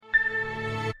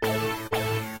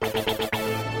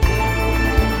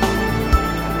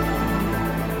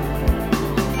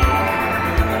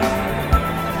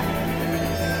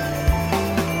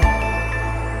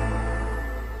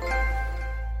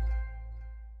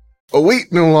Oh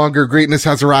wait, no longer. Greatness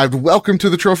has arrived. Welcome to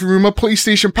the Trophy Room, a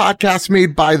PlayStation podcast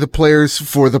made by the players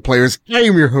for the players. I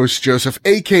am your host, Joseph,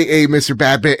 aka Mr.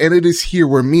 Badbit, and it is here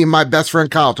where me and my best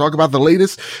friend Kyle talk about the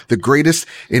latest, the greatest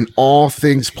in all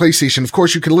things PlayStation. Of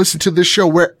course, you can listen to this show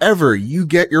wherever you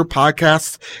get your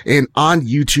podcasts and on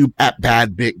YouTube at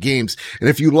Badbit Games. And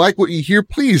if you like what you hear,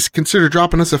 please consider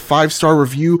dropping us a 5-star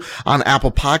review on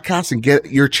Apple Podcasts and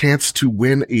get your chance to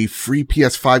win a free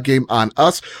PS5 game on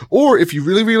us. Or if you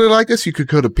really like us, you could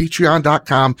go to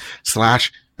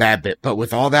patreon.com/badbit. But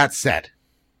with all that said,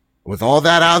 with all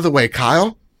that out of the way,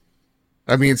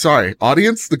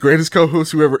 audience, the greatest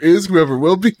co-host, whoever is, whoever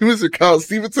will be, Mr. Kyle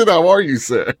Stevenson, how are you,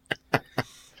 sir?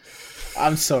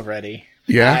 I'm so ready.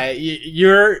 Yeah?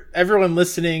 You're everyone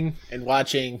listening and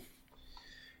watching,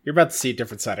 you're about to see a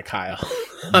different side of Kyle.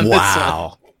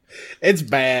 Wow. It's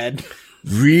bad.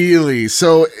 Really?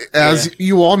 So, as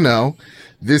you all know,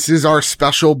 this is our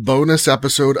special bonus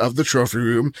episode of the Trophy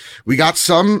Room. We got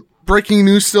some breaking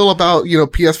news still about,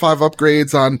 PS5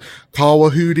 upgrades on Call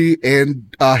of Duty and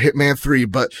Hitman 3,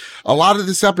 but a lot of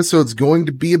this episode's going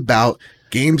to be about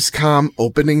Gamescom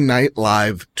Opening Night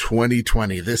Live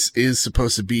 2020. This is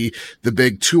supposed to be the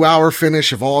big 2-hour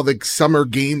finish of all the Summer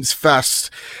Games Fest.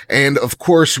 And of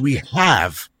course, we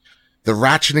have the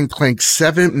Ratchet & Clank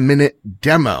 7-minute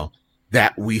demo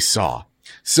that we saw.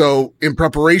 So in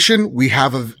preparation, we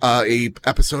have a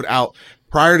episode out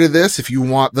prior to this. If you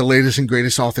want the latest and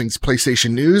greatest all things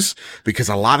PlayStation news, because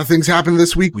a lot of things happened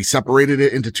this week, we separated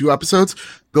it into 2 episodes.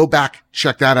 Go back,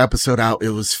 check that episode out. It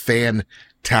was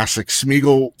fantastic.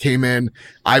 Smeagol came in.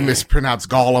 I mispronounced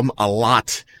Gollum a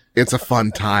lot. It's a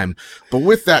fun time. But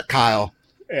with that, Kyle,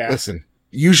 listen,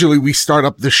 usually we start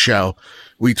up the show.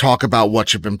 We talk about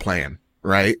what you've been playing,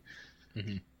 right?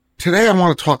 Mm-hmm. Today, I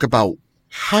want to talk about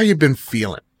how you've been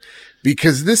feeling,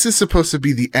 because this is supposed to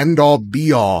be the end all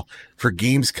be all for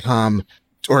Gamescom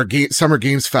or Summer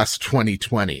Games Fest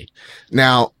 2020.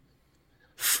 Now,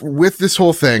 with this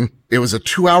whole thing, it was a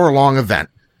 2-hour long event.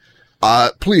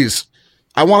 Please,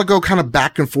 I want to go kind of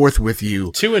back and forth with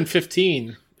you. 2 and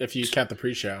 15, if you count the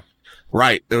pre-show.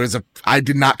 Right. I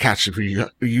did not catch it.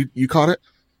 You caught it?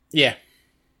 Yeah.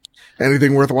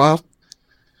 Anything worthwhile?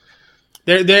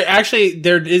 There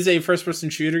is a first-person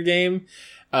shooter game,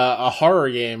 a horror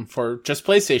game for just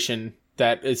PlayStation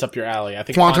that is up your alley. I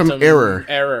think Quantum Error.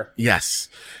 Error. Yes.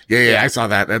 Yeah, I saw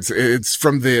that. It's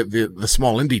from the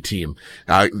small indie team.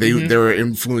 They were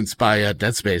influenced by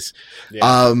Dead Space.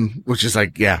 Yeah. Which is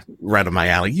right up my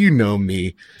alley. You know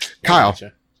me. Kyle,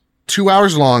 gotcha. 2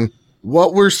 hours long.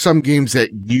 What were some games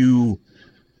that you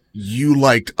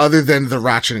liked other than the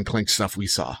Ratchet & Clank stuff we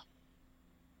saw?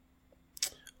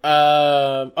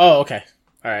 Okay.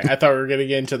 All right. I thought we were going to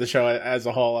get into the show as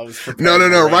a whole. I was No.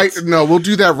 Right. No, we'll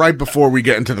do that right before we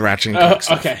get into the Ratchet & Clank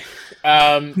stuff. Okay.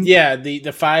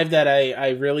 The 5 that I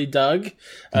really dug.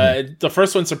 The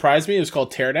first one surprised me. It was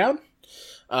called Teardown.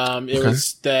 It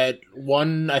was that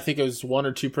one, I think it was 1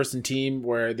 or 2 person team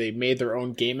where they made their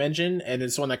own game engine, and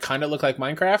it's one that kind of looked like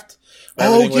Minecraft.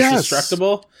 Everything was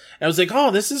destructible. And I was like,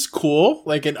 oh, this is cool.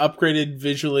 Like an upgraded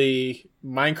visually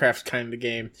Minecraft kind of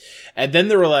game. And then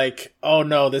they were like, oh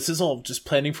no, this is all just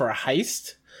planning for a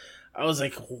heist. I was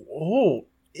like, oh,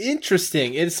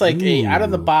 interesting. It's like a out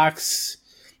of the box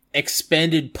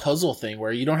expanded puzzle thing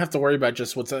where you don't have to worry about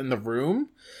just what's in the room,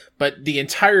 but the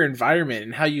entire environment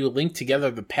and how you link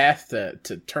together the path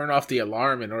to turn off the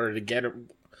alarm in order to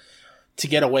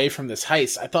get away from this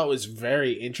heist. I thought was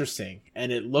very interesting,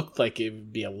 and it looked like it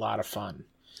would be a lot of fun.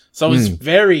 So I was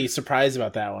very surprised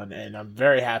about that one, and I'm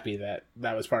very happy that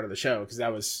was part of the show, because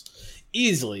that was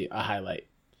easily a highlight.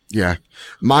 Yeah.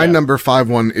 My number 5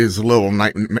 one is Little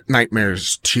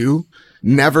Nightmares 2.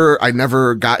 I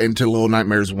never got into Little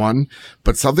Nightmares 1,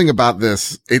 but something about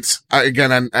this, it's,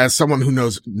 again, as someone who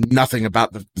knows nothing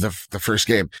about the first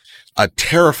game, a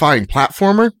terrifying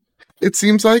platformer. It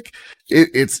seems like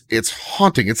it's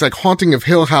haunting. It's like Haunting of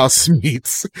Hill House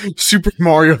meets Super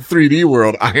Mario 3D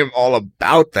World. I am all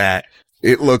about that.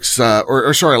 It looks, like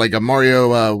a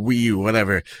Mario, Wii U,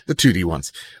 whatever, the 2D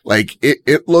ones. Like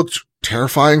it looked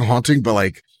terrifying, haunting, but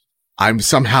like I'm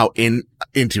somehow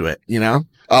into it,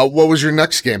 What was your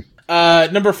next game?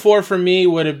 Number 4 for me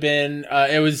would have been,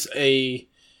 it was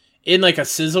in like a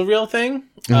sizzle reel thing.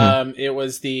 Mm-hmm. It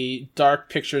was the Dark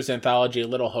Pictures anthology,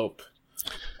 Little Hope.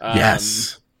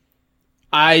 Yes.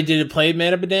 I didn't play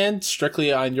Man of Medan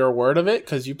strictly on your word of it,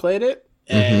 because you played it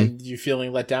and you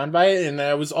feeling let down by it. And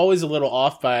I was always a little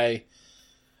off by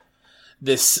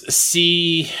this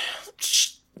sea,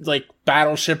 like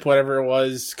battleship, whatever it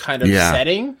was, kind of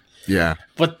setting. Yeah.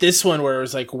 But this one where it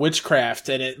was like witchcraft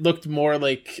and it looked more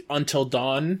like Until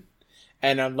Dawn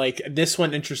And I'm like, this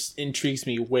one intrigues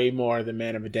me way more than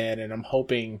Man of Medan, and I'm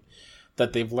hoping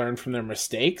that they've learned from their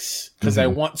mistakes, because I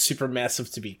want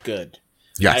Supermassive to be good.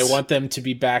 Yes. I want them to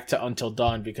be back to Until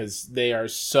Dawn, because they are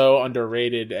so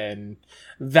underrated and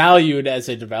valued as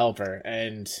a developer.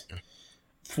 And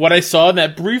what I saw in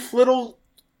that brief little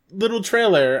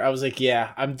trailer, I was like,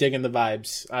 yeah, I'm digging the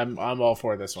vibes. I'm all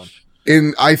for this one.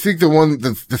 And I think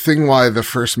the thing why the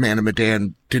first Man of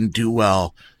Medan didn't do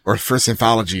well, or first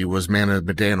anthology was Man of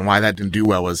Medan, and why that didn't do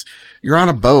well was you're on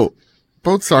a boat.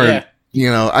 Boats aren't,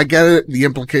 I get it, the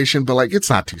implication, but like, it's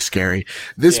not too scary.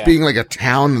 This being like a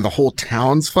town and the whole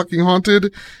town's fucking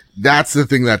haunted, that's the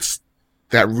thing that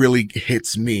really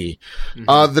hits me.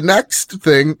 The next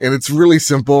thing, and it's really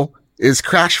simple, is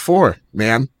Crash 4,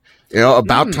 man.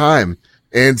 About time.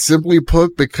 And simply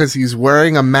put, because he's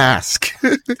wearing a mask.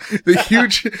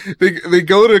 They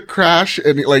go to Crash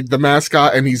and like the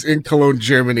mascot, and he's in Cologne,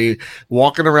 Germany,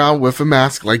 walking around with a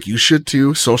mask like you should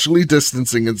too, socially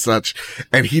distancing and such.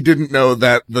 And he didn't know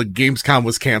that the Gamescom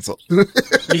was canceled.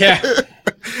 Yeah.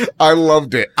 I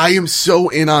loved it. I am so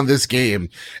in on this game.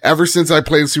 Ever since I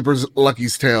played New Super Lucky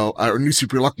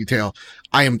Tale,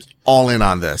 I am all in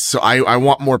on this. So I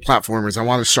want more platformers. I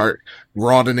want to start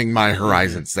broadening my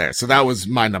horizons there. So that was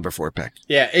my number 4 pick.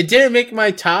 Yeah, it didn't make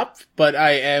my top, but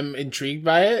I am intrigued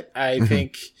by it. I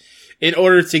think in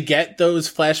order to get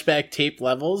those flashback tape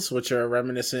levels, which are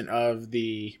reminiscent of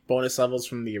the bonus levels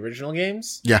from the original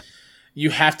games, you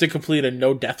have to complete a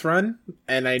no death run.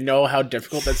 And I know how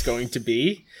difficult that's going to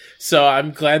be. So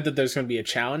I'm glad that there's going to be a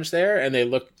challenge there, and they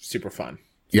look super fun.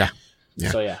 Yeah.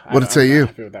 So yeah. What did say you?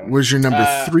 Where's your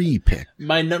number 3 pick?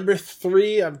 My number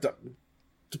 3, I'm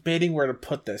debating where to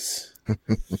put this.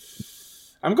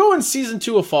 I'm going season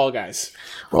 2 of Fall Guys.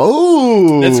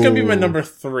 Oh, that's gonna be my number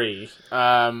 3.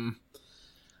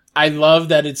 I love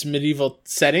that it's medieval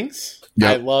settings. Yep.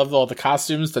 I love all the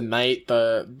costumes, the knight,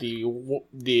 the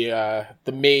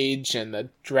mage, and the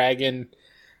dragon.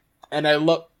 And I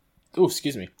love. Oh,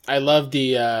 excuse me. I love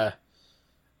the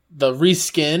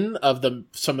reskin of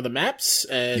some of the maps,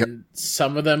 and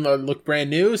some of them look brand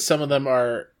new. Some of them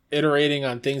are iterating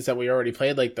on things that we already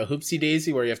played, like the Hoopsie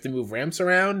Daisy, where you have to move ramps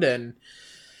around. And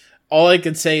all I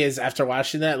can say is, after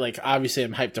watching that, like, obviously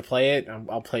I'm hyped to play it.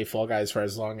 I'll play Fall Guys for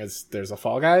as long as there's a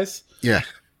Fall Guys. Yeah.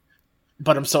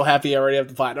 But I'm so happy I already have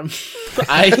the platinum.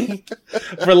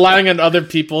 Relying on other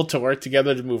people to work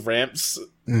together to move ramps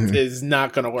is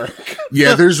not going to work.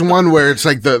 Yeah, there's one where it's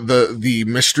like the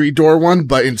mystery door one,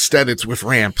 but instead it's with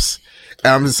ramps.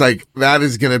 And I'm just like, that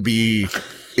is going to be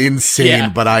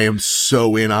insane, but I am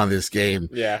so in on this game.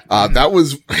 Yeah. That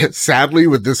was, sadly,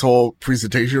 with this whole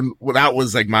presentation, that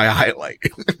was like my highlight.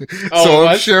 So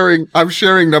I'm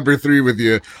sharing number 3 with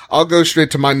you. I'll go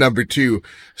straight to my number 2.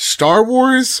 Star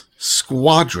Wars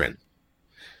Squadron.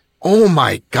 Oh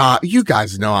my God. You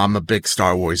guys know I'm a big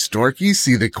Star Wars dork. You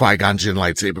see the Qui-Gon Jinn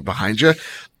lightsaber behind you.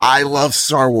 I love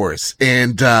Star Wars.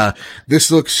 And, this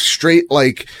looks straight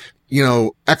like,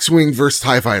 X-Wing versus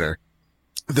TIE Fighter.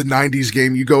 The 90s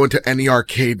game, you go into any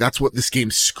arcade, that's what this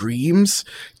game screams.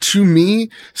 To me,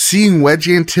 seeing Wedge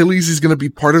Antilles is going to be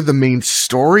part of the main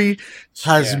story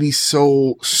has me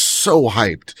so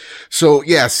hyped. So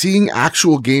yeah, seeing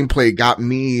actual gameplay got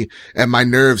me and my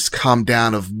nerves calmed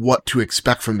down of what to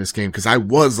expect from this game, because I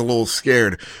was a little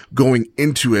scared going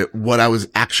into it what I was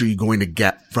actually going to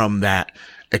get from that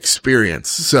experience.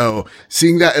 So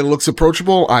seeing that it looks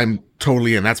approachable, I'm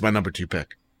totally in. That's my number 2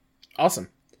 pick. Awesome.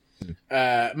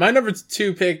 My number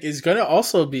 2 pick is going to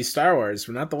also be Star Wars,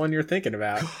 but not the one you're thinking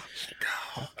about.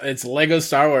 It's Lego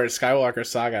Star Wars Skywalker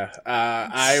Saga.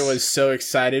 I was so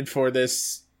excited for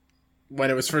this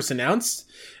when it was first announced,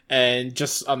 and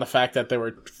just on the fact that they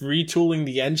were retooling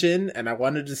the engine, and I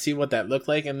wanted to see what that looked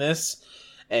like in this.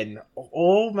 And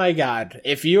oh my God,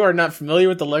 if you are not familiar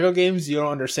with the Lego games, you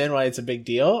don't understand why it's a big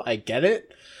deal. I get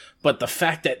it. But the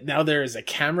fact that now there is a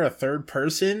camera third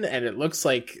person, and it looks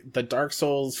like the Dark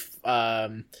Souls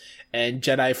and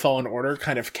Jedi Fallen Order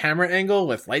kind of camera angle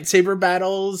with lightsaber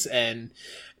battles and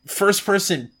first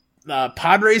person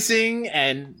pod racing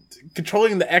and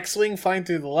controlling the X-Wing flying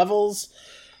through the levels.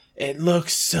 It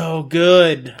looks so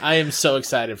good. I am so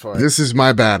excited for it. This is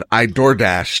my bad. I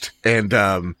DoorDashed, and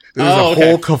there was a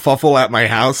whole kerfuffle at my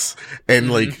house,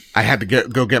 and like I had to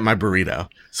go get my burrito.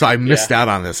 So I missed out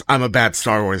on this. I'm a bad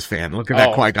Star Wars fan. Look at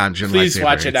that Qui-Gon Jinn lightsaber. Please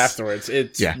watch it afterwards.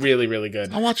 It's really, really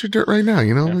good. I'll watch it right now.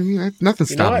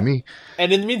 Nothing's stopping me.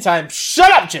 And in the meantime, shut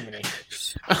up, Jiminy.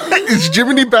 Is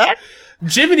Jiminy back?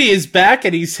 Jiminy is back,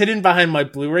 and he's hidden behind my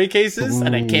Blu-ray cases,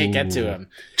 and I can't get to him.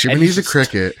 Jiminy's a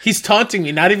cricket. He's taunting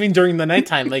me, not even during the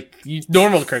nighttime, like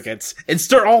normal crickets.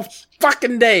 It's all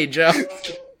fucking day, Joe.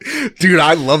 Dude,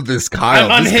 I love this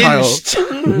Kyle. I'm unhinged.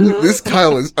 This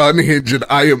Kyle is unhinged, and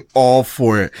I am all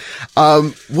for it.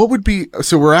 What would be,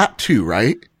 so we're at 2,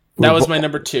 right? That was my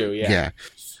number 2, yeah.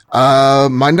 Yeah.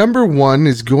 My number 1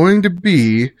 is going to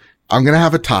be, I'm going to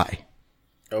have a tie.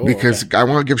 Oh, because okay. I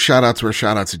want to give shout outs where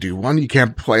shout outs are due. One, you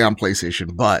can't play on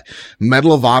PlayStation, but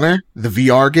Medal of Honor, the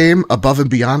VR game, Above and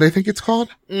Beyond, I think it's called,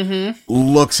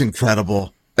 looks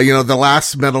incredible. You know, the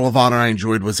last Medal of Honor I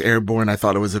enjoyed was Airborne. I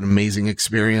thought it was an amazing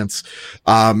experience.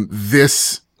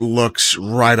 This looks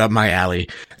right up my alley.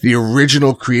 The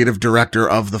original creative director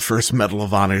of the first Medal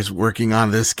of Honor is working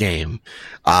on this game.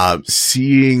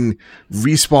 Seeing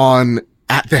Respawn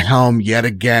at the helm yet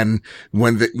again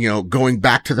when going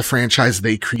back to the franchise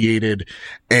they created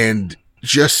and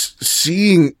just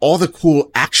seeing all the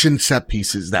cool action set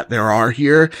pieces that there are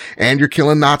here, and you're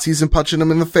killing Nazis and punching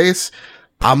them in the face.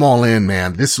 I'm all in,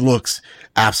 man. This looks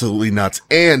absolutely nuts.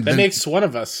 And that makes one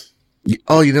of us.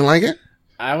 Oh, you didn't like it?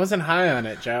 I wasn't high on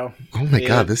it, Joe. Oh my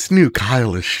God, this new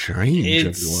Kyle is strange,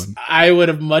 everyone. I would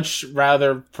have much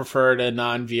rather preferred a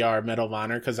non-VR Medal of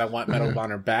Honor because I want Medal of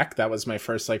Honor back. That was my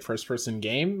first first-person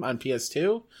game on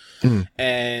PS2.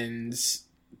 And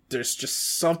there's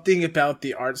just something about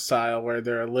the art style where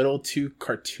they're a little too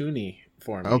cartoony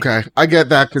for me. Okay, I get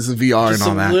that because of VR just and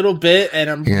all that. Just a little bit,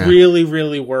 and I'm really,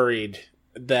 really worried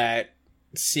that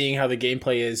seeing how the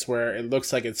gameplay is where it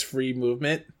looks like it's free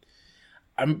movement,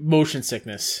 motion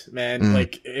sickness, man.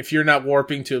 Like if you're not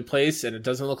warping to a place and it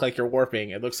doesn't look like you're warping,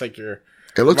 it looks like you're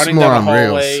running down a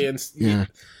hallway. And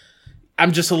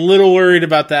I'm just a little worried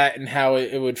about that and how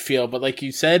it would feel. But like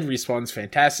you said, Respawn's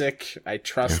fantastic. I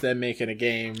trust them making a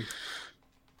game.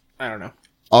 I don't know.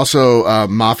 Also,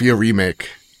 Mafia Remake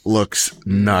looks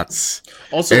nuts.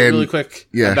 Also, really quick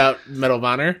about Medal of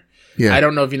Honor. Yeah. I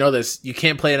don't know if you know this. You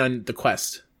can't play it on the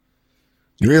Quest.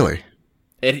 Really?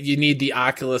 You need the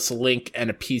Oculus Link and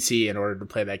a PC in order to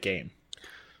play that game.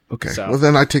 Okay. So. Well,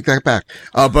 then I take that back.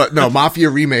 But no, Mafia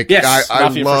Remake. Yes,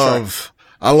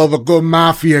 I love a good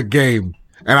Mafia game.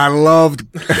 And I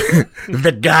loved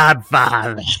The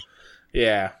Godfather.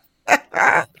 Yeah.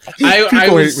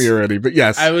 People hate me already, but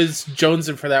yes. I was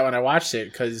jonesing for that when I watched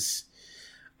it because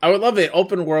I would love an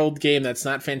open world game that's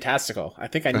not fantastical. I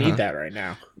think I need that right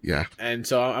now. Yeah. And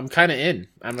so I'm kind of in.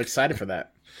 I'm excited for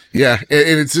that. Yeah,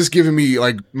 and it's just giving me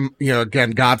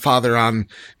again, Godfather on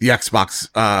the Xbox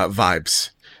vibes,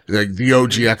 like the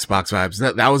OG Xbox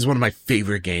vibes. That was one of my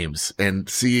favorite games, and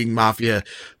seeing Mafia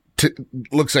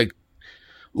looks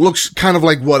kind of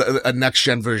like what a next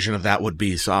gen version of that would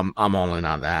be. So I'm all in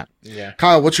on that. Yeah,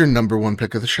 Kyle, what's your number 1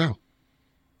 pick of the show?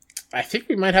 I think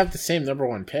we might have the same number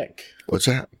 1 pick. What's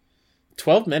that?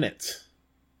 12 Minutes.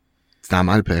 It's not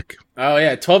my pick. Oh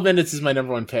yeah, 12 Minutes is my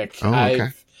number 1 pick. Oh, okay.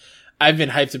 I've been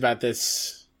hyped about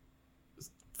this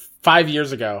 5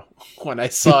 years ago when I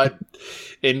saw it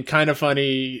in Kind of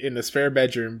Funny in the spare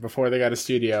bedroom before they got a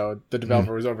studio. The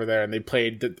developer was over there and they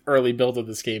played the early build of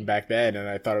this game back then. And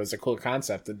I thought it was a cool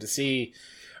concept. And to see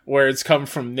where it's come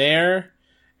from there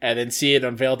and then see it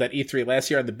unveiled at E3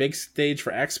 last year on the big stage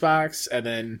for Xbox, and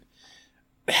then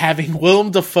having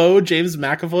Willem Dafoe, James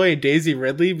McAvoy, and Daisy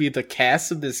Ridley be the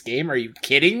cast of this game. Are you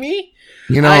kidding me?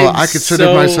 You know, I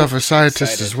consider myself a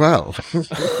scientist as well.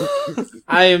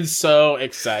 I am so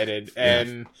excited,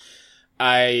 and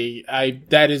I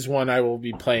that is one I will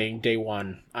be playing day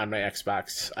one on my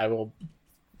Xbox. I will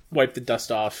wipe the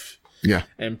dust off,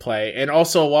 and play. And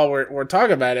also, while we're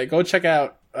talking about it, go check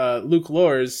out Luke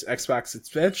Lore's Xbox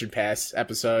Expansion Pass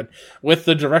episode with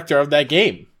the director of that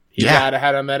game. He had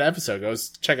on that episode. Go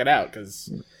check it out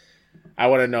because I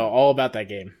want to know all about that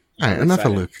game. All right, enough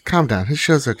of Luke. Calm down. His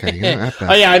show's okay. You know,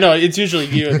 oh yeah, I know. It's usually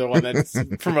you the one that's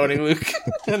promoting Luke,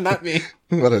 not me.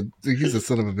 He's a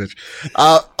son of a bitch.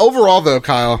 Overall, though,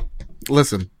 Kyle,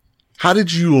 listen. How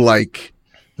did you like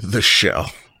the show?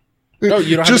 Oh,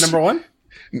 you don't have a number 1?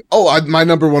 Oh, my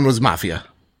number 1 was Mafia.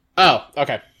 Oh,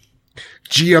 okay.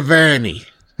 Giovanni.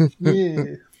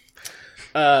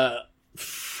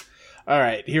 All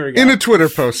right, here we go. In a Twitter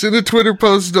post,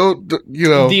 don't, you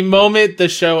know. The moment the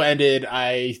show ended,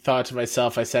 I thought to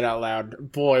myself, I said out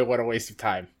loud, boy, what a waste of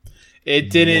time. It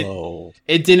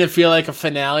didn't feel like a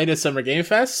finale to Summer Game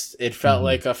Fest. It felt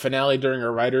like a finale during a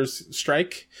writer's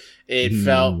strike. It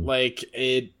felt like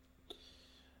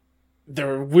there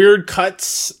were weird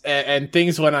cuts and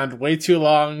things went on way too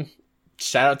long.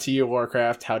 Shout out to you,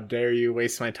 Warcraft. How dare you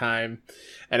waste my time?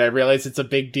 And I realize it's a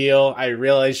big deal. I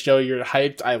realize, Joe, you're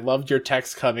hyped. I loved your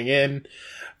text coming in.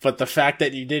 But the fact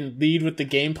that you didn't lead with the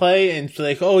gameplay and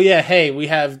like, oh yeah, hey, we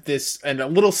have this, and a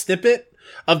little snippet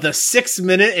of the 6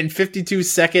 minute and 52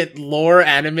 second lore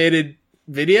animated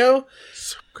video.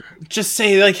 So good. Just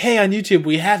say like, hey, on YouTube,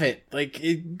 we have it. Like,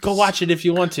 go watch it if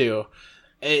you want to.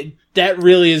 That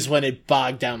really is when it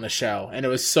bogged down the show. And it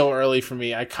was so early for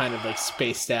me, I kind of like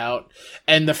spaced out.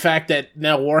 And the fact that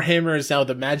now Warhammer is now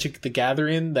the Magic the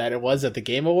Gathering that it was at the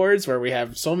Game Awards, where we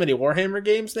have so many Warhammer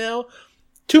games now.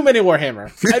 Too many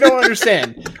Warhammer. I don't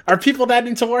understand. Are people that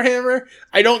into Warhammer?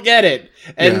 I don't get it.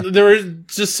 And there were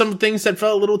just some things that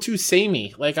felt a little too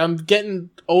samey. Like, I'm getting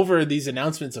over these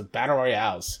announcements of battle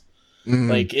royales.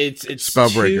 Like, it's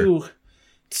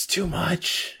too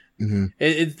much.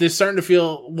 They're starting to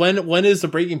feel, when is the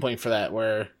breaking point for that,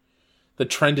 where the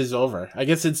trend is over? I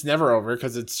guess it's never over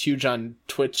because it's huge on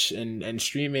Twitch and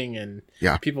streaming, and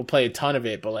people play a ton of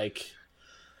it, but like,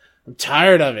 I'm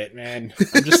tired of it, man.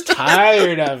 I'm just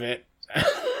tired of it.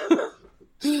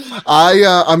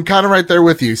 I'm kind of right there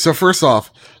with you. So first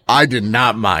off, I did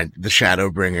not mind the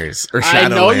Shadowbringers or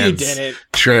Shadowlands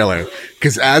trailer,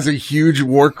 because as a huge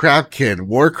Warcraft kid,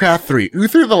 Warcraft 3,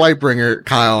 Uther the Lightbringer,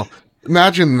 Kyle,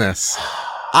 imagine this.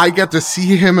 I get to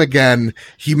see him again.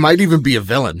 He might even be a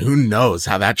villain. Who knows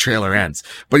how that trailer ends?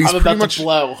 But he's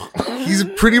he's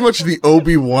pretty much the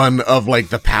Obi-Wan of like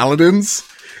the Paladins.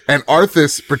 And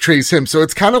Arthas portrays him. So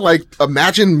it's kind of like,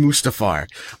 imagine Mustafar,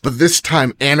 but this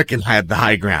time Anakin had the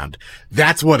high ground.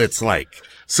 That's what it's like.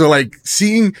 So like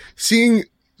seeing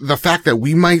the fact that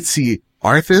we might see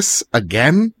Arthas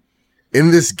again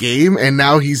in this game, and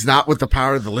now he's not with the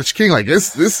power of the Lich King. Like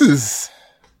this is,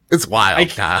 it's wild.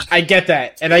 I get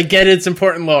that. And I get it's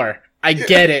important lore. I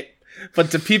get it.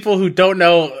 But to people who don't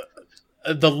know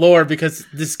the lore, because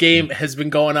this game has been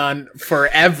going on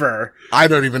forever. I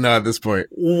don't even know at this point.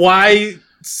 Why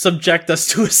subject us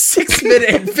to a 6-minute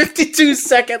and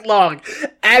 52-second long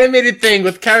animated thing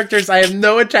with characters I have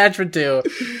no attachment to,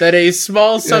 that a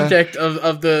small subject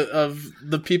of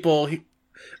the people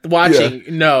watching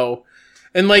know?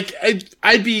 And like,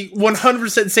 I'd be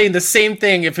 100% saying the same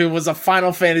thing if it was a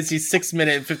Final Fantasy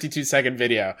 6-minute and 52-second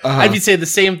video. I'd be saying the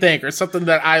same thing, or something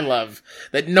that I love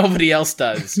that nobody else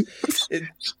does.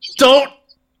 Don't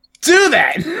do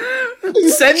that.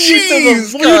 Send me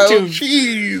to the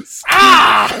YouTube.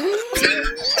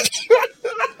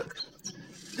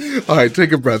 All right,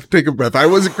 take a breath. I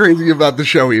wasn't crazy about the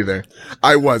show either.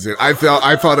 I wasn't. I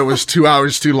thought it was 2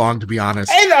 hours too long, to be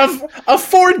honest. And a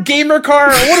Ford gamer car.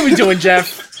 What are we doing,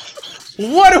 Jeff?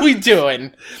 What are we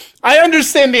doing? I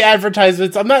understand the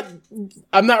advertisements. I'm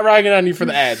not ragging on you for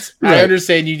the ads. Right. I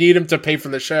understand you need them to pay for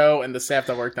the show and the staff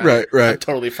that worked on it. Right. I'm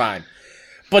totally fine.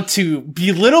 But to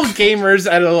belittle gamers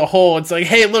out of the whole, it's like,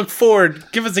 hey, look, Ford,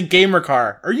 give us a gamer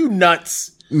car. Are you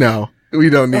nuts? No, we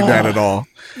don't need that at all.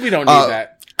 We don't need that.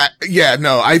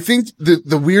 I think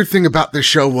the weird thing about this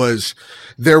show was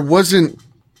there wasn't,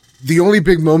 the only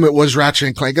big moment was Ratchet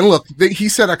and Clank. And look, he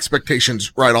set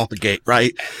expectations right off the gate,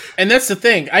 right? And that's the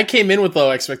thing. I came in with low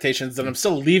expectations, and I'm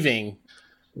still leaving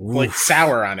like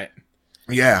sour on it.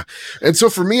 Yeah. And so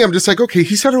for me, I'm just like, okay,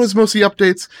 he said it was mostly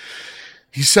updates.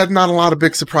 He said not a lot of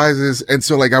big surprises. And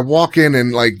so like I walk in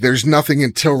and like there's nothing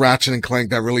until Ratchet and Clank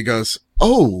that really goes,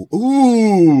 oh,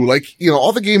 ooh, like, you know,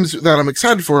 all the games that I'm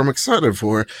excited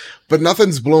for, but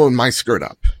nothing's blowing my skirt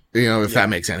up, you know, if that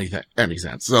makes any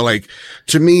sense. So like,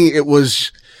 to me, it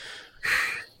was,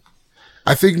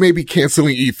 I think maybe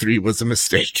canceling E3 was a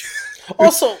mistake.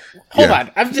 Also, hold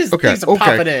on. I'm just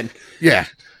popping in. Yeah.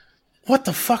 What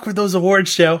the fuck were those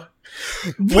awards, Joe?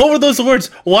 What were those awards?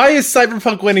 Why is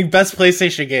Cyberpunk winning best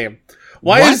PlayStation game?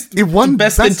 Why is it won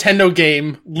best Nintendo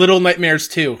game Little Nightmares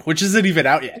 2, which isn't even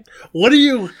out yet? What are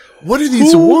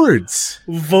these awards?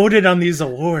 Voted on these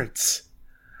awards.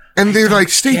 And they're like,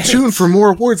 stay tuned for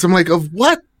more awards. I'm like, of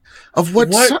what? Of what?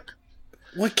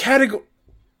 What category?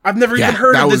 I've never even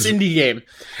heard of this indie game.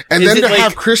 And then to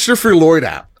have Christopher Lloyd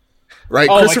out, right?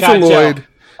 Christopher Lloyd,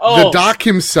 the doc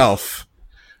himself,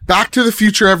 Back to the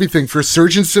Future everything for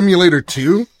Surgeon Simulator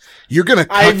 2. You're gonna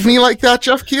cut me like that,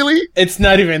 Jeff Keighley? It's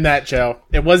not even that, Joe.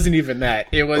 It wasn't even that.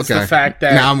 It was the fact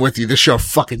that... Now I'm with you. This show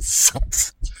fucking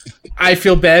sucks. I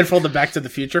feel bad for all the Back to the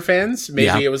Future fans.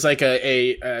 Maybe it was like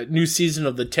a new season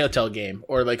of the Telltale game,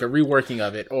 or like a reworking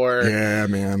of it, or a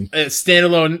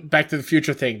standalone Back to the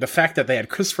Future thing. The fact that they had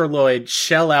Christopher Lloyd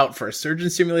shell out for Surgeon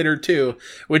Simulator 2,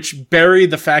 which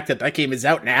buried the fact that that game is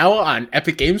out now on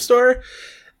Epic Game Store...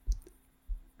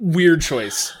 Weird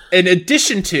choice. In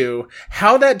addition to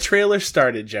how that trailer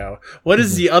started, Joe, what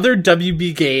is the other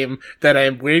WB game that I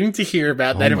am waiting to hear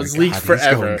about that it was leaked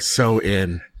forever? So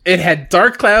in. It had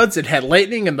dark clouds, it had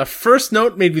lightning, and the first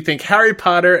note made me think Harry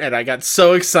Potter, and I got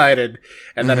so excited.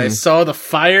 And then I saw the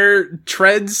fire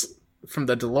treads from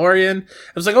the DeLorean.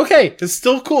 I was like, okay, it's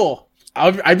still cool.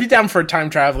 I'd be down for a time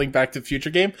traveling Back to the Future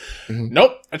game. Mm-hmm.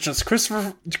 Nope, it's just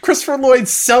Christopher Lloyd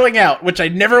selling out, which I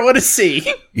never want to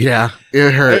see. Yeah,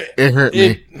 it hurt. It hurt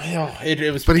me.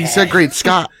 It was. But he said, "Great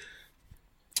Scott."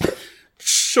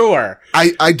 Sure.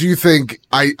 I do think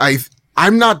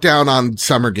I'm not down on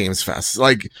Summer Games Fest.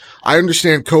 Like, I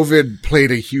understand COVID played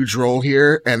a huge role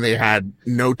here and they had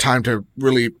no time to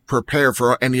really prepare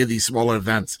for any of these smaller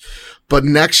events. But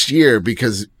next year,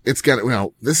 because it's gonna,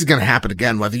 this is gonna happen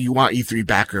again, whether you want E3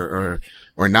 back or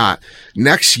not.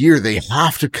 Next year, they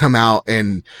have to come out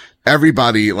and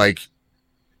everybody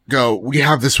go, we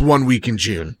have this 1 week in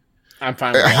June. I'm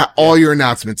fine with that. All your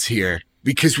announcements here,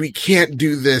 because we can't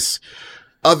do this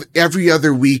of every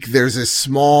other week. There's a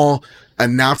small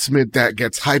announcement that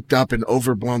gets hyped up and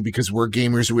overblown because we're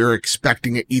gamers. We're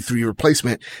expecting an E3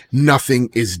 replacement. Nothing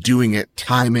is doing it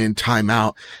time in, time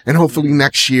out. And hopefully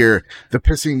next year, the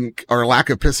pissing or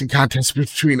lack of pissing contest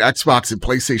between Xbox and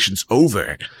PlayStation's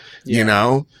over,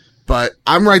 but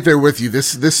I'm right there with you.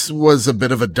 This was a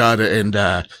bit of a dud and,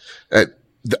 a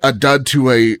dud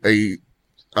to a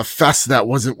fest that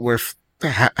wasn't worth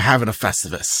having a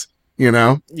Festivus,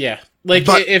 Yeah.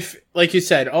 If you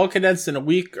said, all condensed in a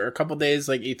week or a couple days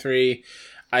like E3,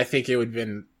 I think it would have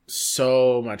been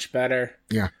so much better.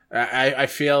 Yeah. I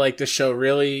feel like the show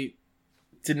really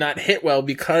did not hit well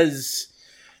because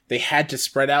they had to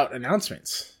spread out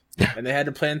announcements. Yeah. And they had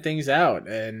to plan things out.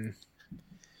 And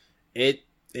it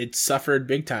suffered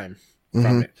big time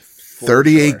from it.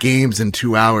 38 games in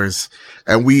 2 hours.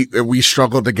 And we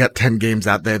struggled to get 10 games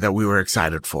out there that we were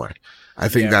excited for. I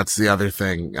think that's the other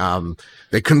thing.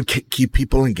 They couldn't keep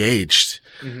people engaged.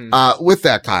 Mm-hmm. With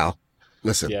that, Kyle,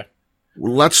 listen,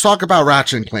 let's talk about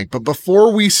Ratchet & Clank. But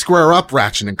before we square up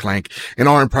Ratchet & Clank and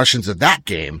our impressions of that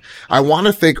game, I want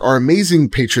to thank our amazing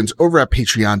patrons over at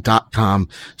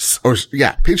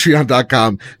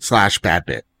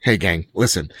patreon.com/badbit. Hey gang,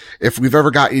 listen, if we've ever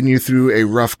gotten you through a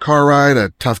rough car ride, a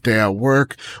tough day at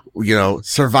work,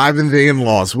 surviving the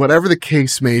in-laws, whatever the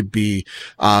case may be,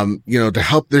 to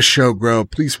help this show grow,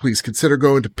 please consider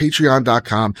going to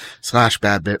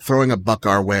patreon.com/badbit, throwing $1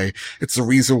 our way. It's the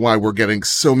reason why we're getting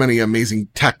so many amazing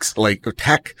tech like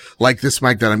this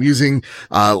mic that I'm using,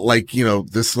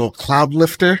 this little cloud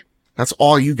lifter. That's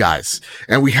all you guys.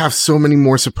 And we have so many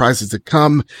more surprises to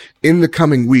come in the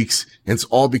coming weeks. And it's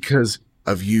all because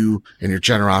of you and your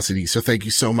generosity. So thank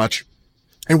you so much.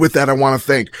 And with that, I want to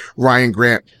thank Ryan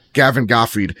Grant, Gavin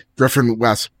Gottfried, Griffin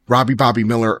West, Robbie Bobby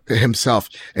Miller himself,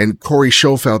 and Corey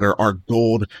Schofelder, our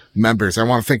gold members. I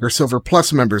want to thank our Silver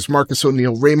Plus members, Marcus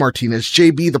O'Neill, Ray Martinez,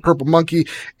 JB, the Purple Monkey,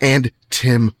 and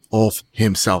Tim Ulf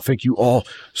himself. Thank you all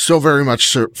so very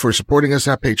much for supporting us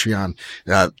at Patreon.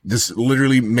 This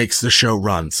literally makes the show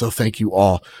run. So thank you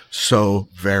all so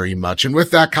very much. And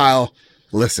with that, Kyle,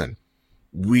 listen.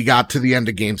 We got to the end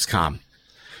of Gamescom.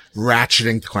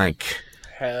 Ratchet & Clank.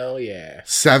 Hell yeah.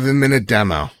 7-minute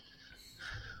demo.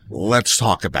 Let's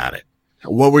talk about it.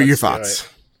 What were your thoughts?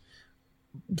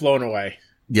 Blown away.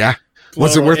 Yeah?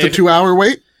 Was it worth the 2-hour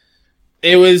wait?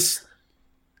 It was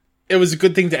a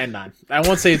good thing to end on. I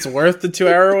won't say it's worth the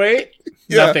 2-hour wait.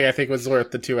 Yeah. Nothing I think was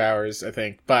worth the 2 hours, I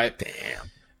think. But damn.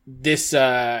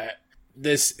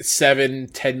 This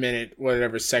 7-10 minute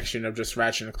whatever section of just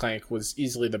Ratchet & Clank was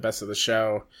easily the best of the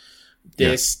show.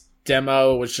 This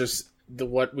demo was just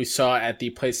what we saw at the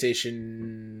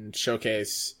PlayStation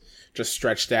showcase, just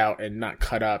stretched out and not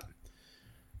cut up.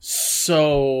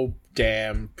 So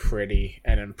damn pretty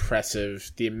and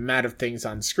impressive. The amount of things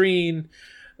on screen,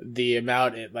 the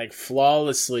amount it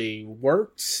flawlessly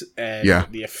worked, and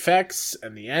the effects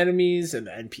and the enemies and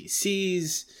the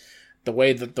NPCs. The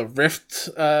way that the Rift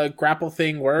grapple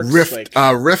thing works.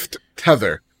 Rift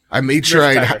tether. I made sure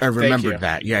I remembered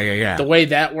that. Yeah. The way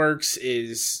that works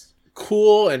is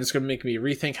cool, and it's going to make me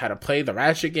rethink how to play the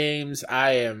Ratchet games.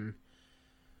 I am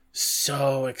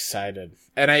so excited.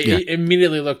 And I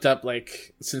immediately looked up,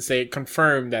 since they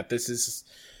confirmed that this is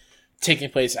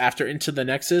taking place after Into the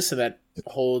Nexus, so that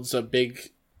holds a big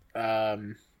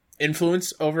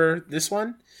influence over this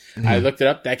one. Mm-hmm. I looked it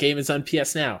up. That game is on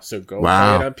PS Now, so go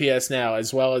play it on PS Now,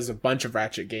 as well as a bunch of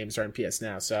Ratchet games are on PS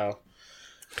Now. So,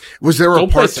 was there a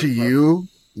part to you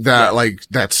that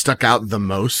that stuck out the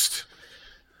most?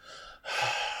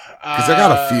 Because I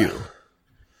got a few.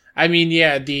 I mean,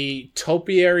 the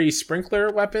topiary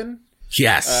sprinkler weapon.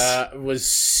 Yes, was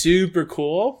super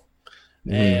cool.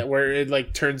 Where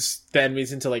it turns the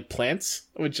enemies into plants,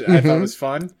 which I thought was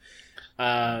fun.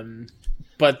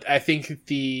 But I think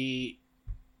the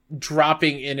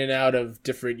dropping in and out of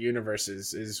different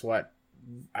universes is what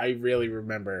I really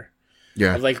remember.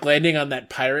 Yeah. Landing on that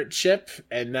pirate ship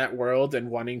and that world and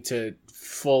wanting to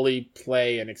fully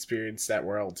play and experience that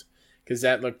world. because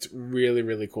that looked really,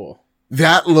 really cool.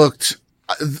 That looked,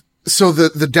 so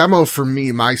the demo for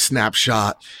me, my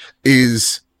snapshot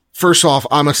is, first off,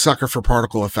 I'm a sucker for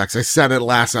particle effects. I said it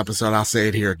last episode. I'll say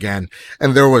it here again.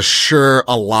 And there was sure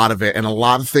a lot of it and a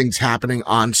lot of things happening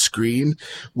on screen,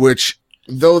 which,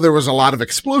 though there was a lot of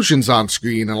explosions on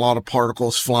screen and a lot of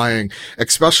particles flying,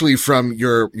 especially from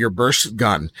your burst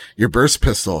gun, your burst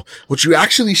pistol, which you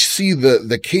actually see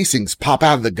the casings pop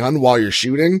out of the gun while you're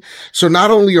shooting. So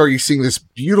not only are you seeing this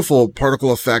beautiful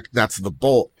particle effect, that's the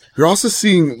bolt, you're also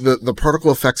seeing the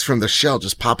particle effects from the shell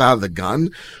just pop out of the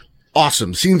gun.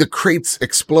 Awesome. Seeing the crates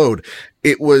explode.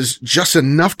 It was just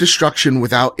enough destruction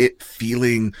without it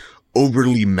feeling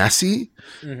overly messy.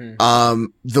 Mm-hmm.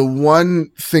 The one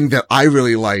thing that I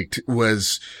really liked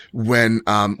was when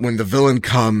the villain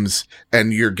comes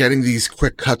and you're getting these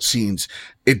quick cutscenes,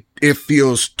 it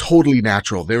feels totally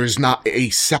natural. There is not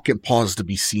a second pause to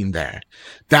be seen there.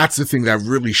 That's the thing that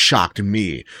really shocked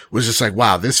me, was just like,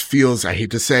 wow, this feels, I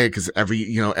hate to say it because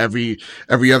every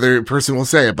other person will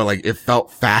say it, but like it felt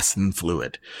fast and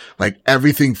fluid. Like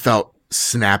everything felt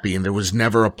snappy and there was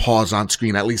never a pause on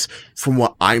screen, at least from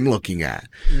what I'm looking at.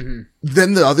 Mm-hmm.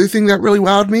 Then the other thing that really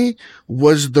wowed me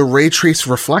was the ray trace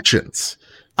reflections.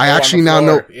 I actually now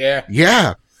know.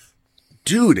 Yeah.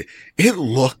 Dude, it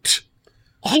looked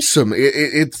awesome.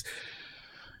 It's,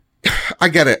 I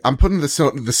get it. I'm putting the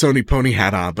Sony pony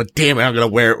hat on, but damn it, I'm going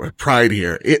to wear it with pride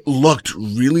here. It looked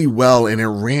really well and it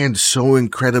ran so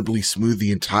incredibly smooth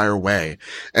the entire way.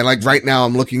 And like right now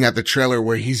I'm looking at the trailer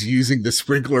where he's using the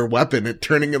sprinkler weapon and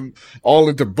turning them all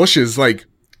into bushes. Like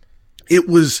it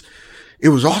was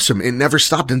awesome. It never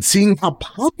stopped. And seeing how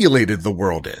populated the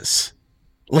world is.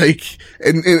 Like,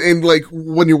 and like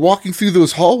when you're walking through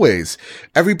those hallways,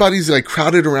 everybody's like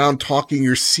crowded around talking.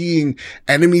 You're seeing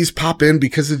enemies pop in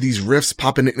because of these rifts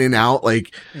popping in and out.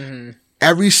 Like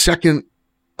every second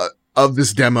of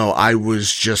this demo, I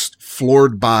was just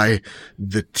floored by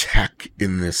the tech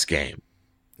in this game.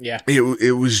 Yeah.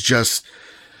 It was just,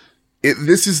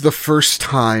 this is the first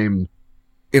time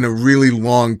in a really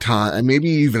long time, and maybe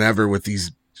even ever with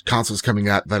these consoles coming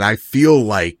out, that I feel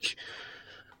like,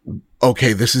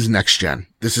 okay, this is next gen.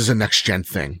 This is a next gen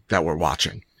thing that we're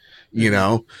watching. You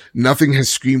know, nothing has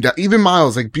screamed out. Even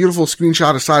Miles, like beautiful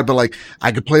screenshot aside, but like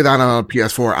I could play that on a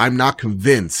PS4. I'm not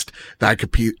convinced that I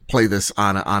could play this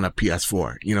on a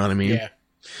PS4. You know what I mean?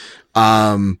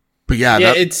 Yeah. But yeah,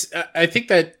 it's, I think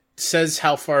that says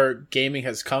how far gaming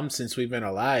has come since we've been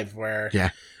alive, where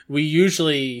we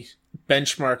usually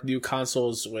benchmark new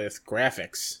consoles with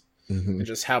graphics and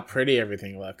just how pretty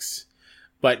everything looks.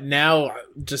 But now,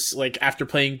 just like after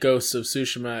playing Ghosts of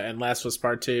Tsushima and Last of Us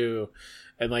Part 2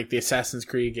 and like the Assassin's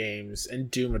Creed games and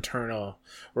Doom Eternal,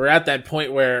 we're at that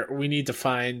point where we need to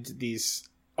find these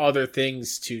other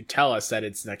things to tell us that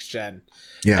it's next gen.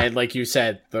 Yeah. And like you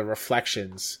said, the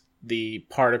reflections, the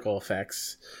particle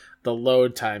effects, the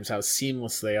load times, how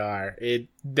seamless they are.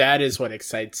 That is what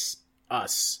excites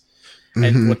us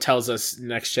and what tells us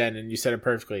next gen. And you said it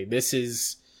perfectly. This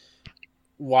is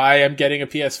why I'm getting a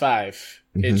PS5.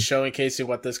 It's showcasing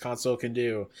what this console can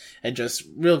do. And just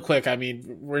real quick, I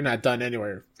mean, we're not done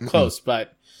anywhere close,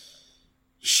 but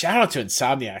shout out to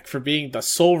Insomniac for being the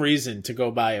sole reason to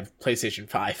go buy a PlayStation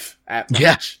 5 at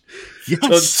launch. Yeah.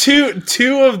 Yes. So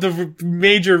two of the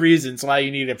major reasons why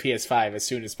you need a PS5 as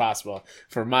soon as possible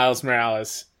for Miles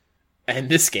Morales and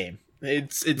this game.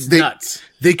 It's nuts.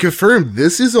 They confirmed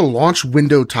this is a launch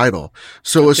window title.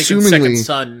 So assumingly Second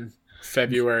Son,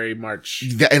 February, March.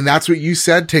 And that's what you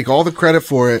said. Take all the credit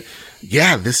for it.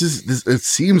 Yeah, this it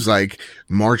seems like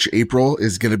March, April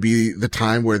is going to be the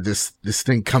time where this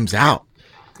thing comes out.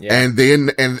 Yeah.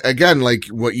 And again, like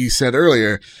what you said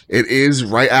earlier, it is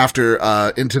right after,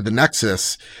 Into the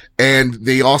Nexus. And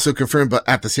they also confirmed, but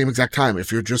at the same exact time,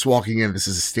 if you're just walking in, this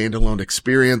is a standalone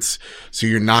experience. So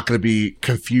you're not going to be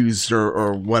confused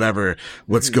or whatever,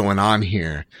 what's going on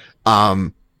here.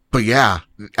 But yeah,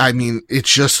 I mean, it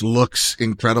just looks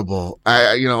incredible.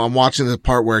 I'm watching the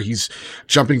part where he's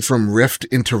jumping from rift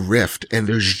into rift and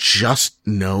there's just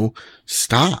no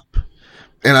stop.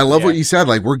 And I love what you said.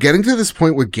 Like, we're getting to this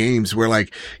point with games where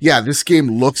like, yeah, this game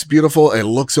looks beautiful. It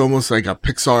looks almost like a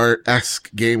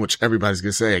Pixar-esque game, which everybody's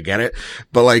going to say, I get it.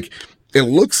 But like, it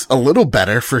looks a little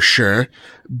better for sure,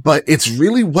 but it's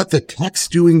really what the tech's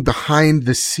doing behind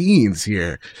the scenes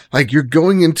here. Like, you're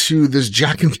going into this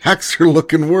Jack and Daxter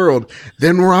looking world.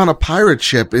 Then we're on a pirate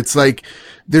ship. It's like,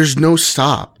 there's no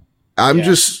stop. I'm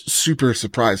just super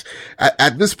surprised.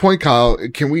 At this point, Kyle,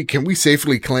 can we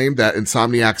safely claim that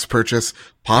Insomniac's purchase,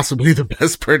 possibly the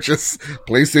best purchase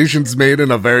PlayStation's made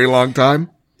in a very long time?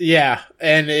 Yeah.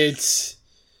 And it's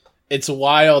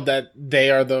wild that they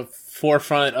are the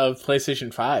forefront of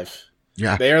PlayStation 5.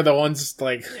 Yeah. They are the ones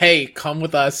like, hey, come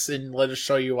with us and let us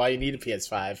show you why you need a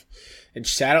PS5. And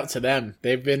shout out to them.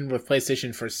 They've been with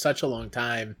PlayStation for such a long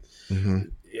time. Mm-hmm.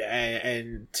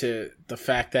 And to the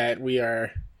fact that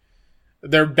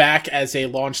they're back as a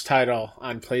launch title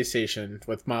on PlayStation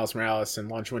with Miles Morales and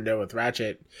launch window with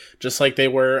Ratchet, just like they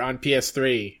were on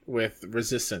PS3 with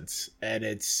Resistance. And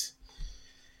it's,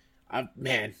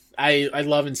 man, I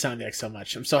love Insomniac so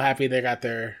much. I'm so happy they got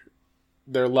their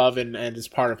love and is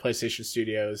part of PlayStation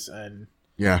Studios. And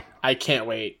yeah, I can't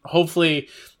wait. Hopefully,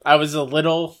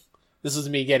 this was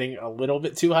me getting a little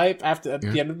bit too hype at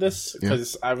the end of this,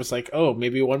 because I was like, oh,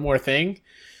 maybe one more thing.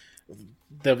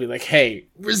 They'll be like, hey,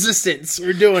 Resistance,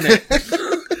 we're doing it.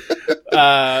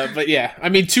 But yeah, I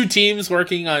mean, 2 teams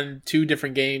working on 2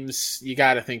 different games. You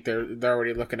got to think they're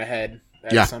already looking ahead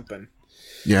at something.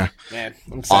 Yeah. Man,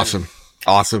 I'm excited.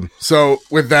 Awesome. So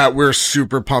with that, we're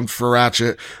super pumped for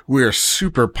Ratchet. We're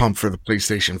super pumped for the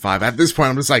PlayStation 5. At this point,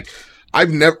 I'm just like,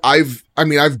 I've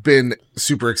been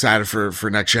super excited for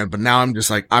next gen, but now I'm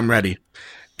just like, I'm ready.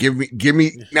 Give me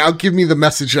the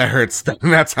message that hurts.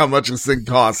 That's how much this thing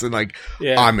costs. And like,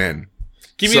 I'm in.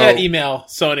 Give me that email,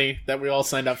 Sony, that we all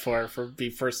signed up for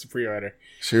be first to pre-order.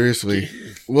 Seriously.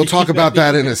 We'll talk about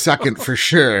that in a second for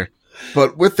sure.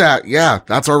 But with that,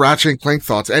 that's our Ratchet and Clank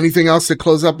thoughts. Anything else to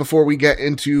close up before we get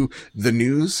into the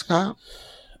news, Kyle?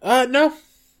 No,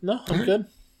 I'm good.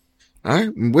 All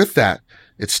right. And with that,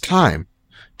 it's time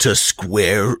to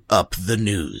square up the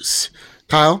news.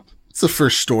 Kyle, what's the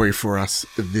first story for us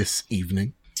this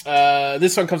evening?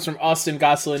 This one comes from Austin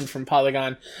Gosselin from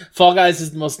Polygon. Fall Guys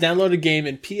is the most downloaded game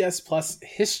in PS Plus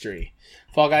history.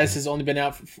 Fall Guys has only been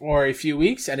out for a few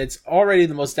weeks, and it's already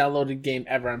the most downloaded game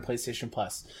ever on PlayStation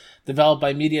Plus. Developed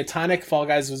by Mediatonic, Fall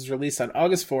Guys was released on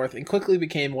August 4th and quickly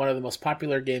became one of the most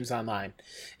popular games online.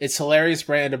 Its hilarious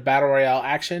brand of battle royale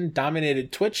action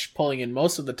dominated Twitch, pulling in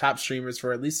most of the top streamers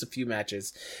for at least a few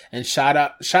matches, and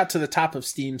shot to the top of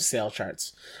Steam's sale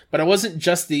charts. But it wasn't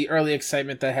just the early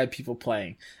excitement that had people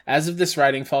playing. As of this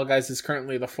writing, Fall Guys is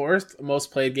currently the 4th most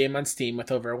played game on Steam,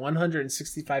 with over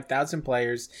 165,000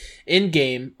 players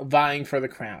in-game vying for the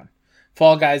crown.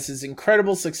 Fall Guys'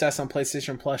 incredible success on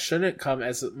PlayStation Plus shouldn't come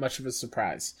as much of a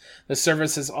surprise. The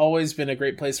service has always been a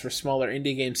great place for smaller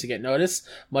indie games to get noticed,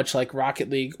 much like Rocket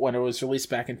League when it was released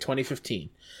back in 2015.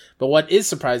 But what is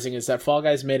surprising is that Fall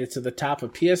Guys made it to the top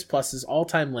of PS Plus's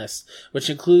all-time list, which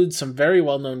includes some very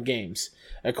well-known games.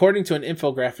 According to an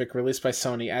infographic released by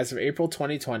Sony, as of April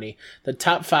 2020, the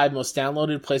top 5 most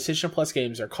downloaded PlayStation Plus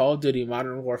games are Call of Duty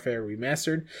Modern Warfare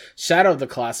Remastered, Shadow of the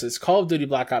Colossus, Call of Duty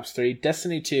Black Ops 3,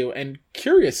 Destiny 2, and,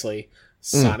 curiously,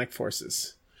 Sonic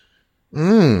Forces.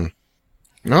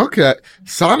 Okay.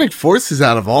 Sonic Forces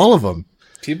out of all of them.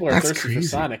 People are thirsty for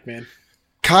Sonic, man.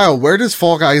 Kyle, where does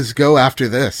Fall Guys go after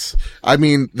this? I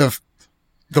mean, the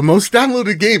most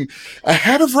downloaded game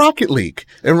ahead of Rocket League.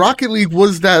 And Rocket League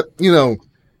was that,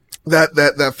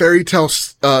 that fairy tale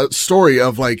story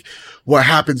of like what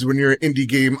happens when you're an indie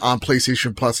game on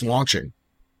PlayStation Plus launching.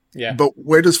 Yeah. But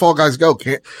where does Fall Guys go?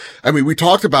 We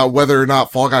talked about whether or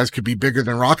not Fall Guys could be bigger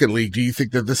than Rocket League. Do you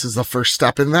think that this is the first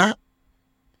step in that?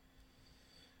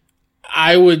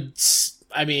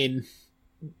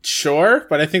 Sure,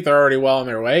 but I think they're already well on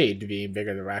their way to being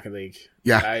bigger than Rocket League.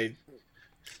 Yeah.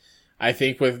 I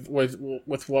think with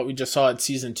what we just saw at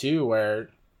Season 2, where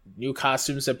new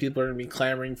costumes that people are going to be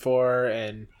clamoring for,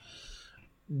 and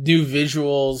new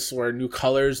visuals or new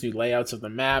colors, new layouts of the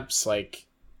maps, like,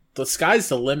 the sky's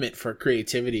the limit for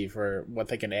creativity for what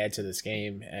they can add to this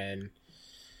game. And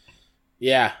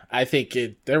yeah, I think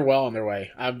they're well on their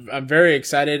way. I'm very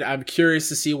excited. I'm curious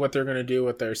to see what they're going to do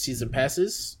with their season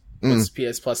passes once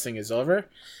PS Plus thing is over.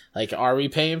 Like, are we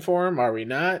paying for them? Are we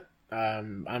not?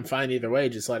 I'm fine either way.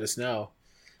 Just let us know.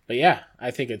 But yeah,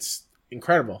 I think it's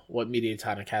incredible what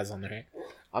Mediatonic has on their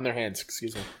hands.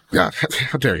 Excuse me. Yeah,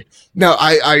 how dare you? No,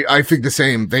 I think the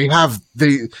same. They have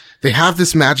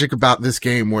this magic about this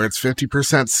game where it's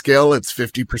 50% skill, it's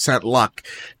 50% luck,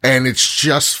 and it's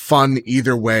just fun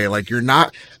either way. Like,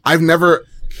 I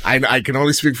can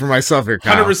only speak for myself here,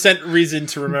 Kyle. 100% reason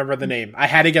to remember the name. I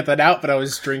had to get that out, but I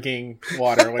was drinking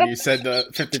water when you said the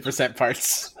 50%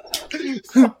 parts.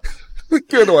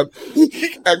 Good one.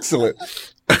 Excellent.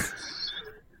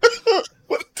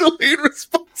 What a delayed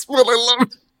response, but I love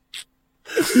it.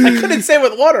 I couldn't say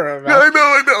with water in my mouth. I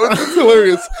know. It's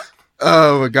hilarious.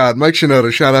 Oh my God. Mike Shinoda,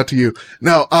 shout out to you.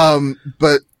 No,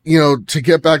 but to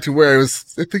get back to where I was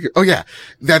thinking,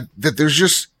 that there's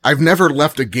just, I've never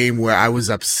left a game where I was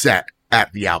upset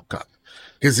at the outcome.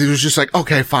 Because it was just like,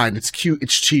 okay, fine, it's cute,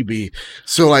 it's chibi.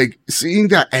 So like, seeing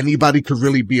that anybody could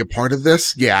really be a part of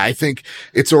this, yeah, I think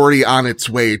it's already on its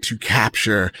way to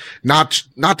capture, not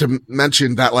to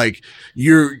mention that like,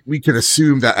 we could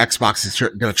assume that Xbox is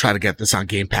gonna try to get this on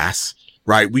Game Pass.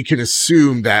 Right? We can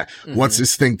assume that once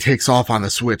this thing takes off on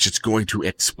the Switch, it's going to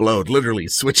explode. Literally,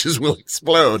 Switches will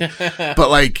explode.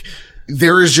 But like,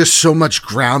 there is just so much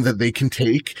ground that they can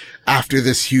take after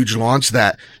this huge launch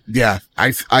that, yeah,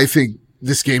 I think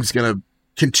this game's going to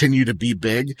continue to be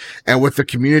big. And with the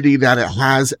community that it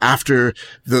has after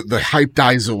the hype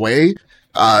dies away,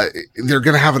 they're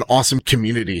going to have an awesome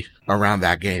community around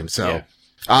that game. So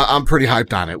I'm pretty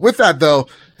hyped on it. With that though,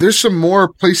 there's some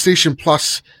more PlayStation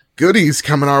Plus goodies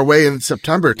coming our way in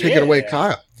September. Take it away,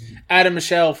 Kyle. Adam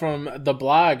Michelle from the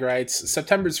blog writes,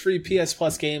 September's free PS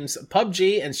Plus games,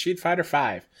 PUBG and Street Fighter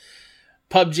V.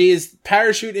 PUBG is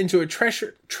parachute into a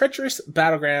treacherous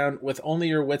battleground with only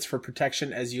your wits for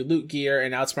protection as you loot gear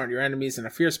and outsmart your enemies in a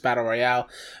fierce battle royale.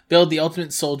 Build the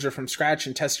ultimate soldier from scratch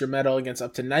and test your mettle against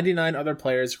up to 99 other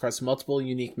players across multiple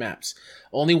unique maps.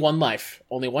 Only one life,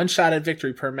 only one shot at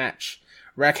victory per match.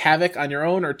 Wreak havoc on your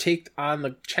own or take on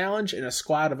the challenge in a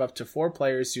squad of up to 4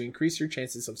 players to increase your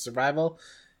chances of survival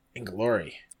and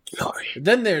glory.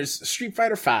 Then there's Street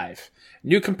Fighter V.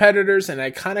 New competitors and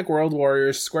iconic world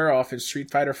warriors square off in Street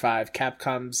Fighter V,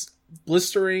 Capcom's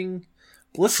blisteringly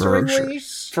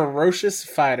ferocious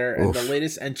fighter and the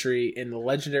latest entry in the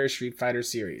legendary Street Fighter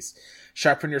series.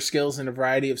 Sharpen your skills in a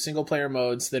variety of single-player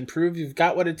modes, then prove you've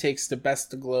got what it takes to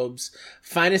best the globe's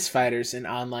finest fighters in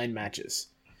online matches.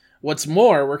 What's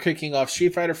more, we're kicking off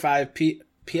Street Fighter V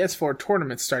PS4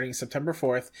 tournaments starting September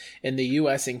 4th in the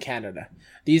US and Canada.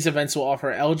 These events will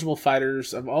offer eligible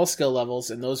fighters of all skill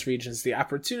levels in those regions the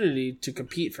opportunity to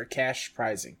compete for cash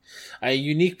prizing, a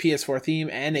unique PS4 theme,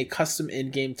 and a custom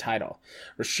in-game title.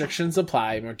 Restrictions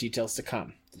apply, more details to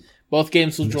come. Both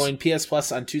games will join PS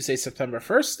Plus on Tuesday, September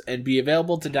 1st, and be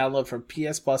available to download for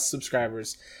PS Plus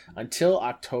subscribers until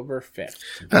October 5th.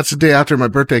 That's the day after my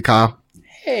birthday, Kyle.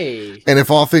 Hey. And if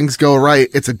all things go right,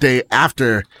 it's a day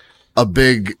after a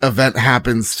big event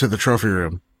happens to the trophy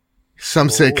room. Some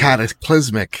say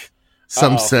cataclysmic.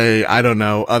 Some say, I don't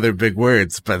know, other big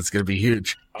words, but it's going to be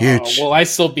huge. Huge. Will I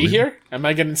still be here? Am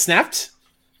I getting snapped?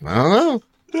 I don't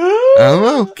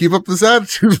know. Keep up this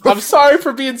attitude. I'm sorry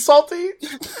for being salty.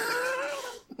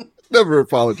 Never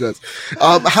apologize.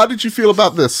 How did you feel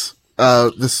about this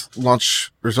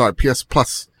launch, PS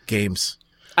Plus games?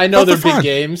 I know they're big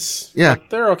games. Yeah.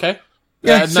 They're okay.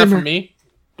 Yeah, not for me,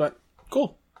 but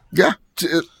cool. Yeah.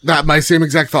 Not my same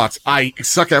exact thoughts. I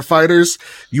suck at fighters.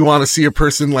 You want to see a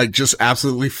person like just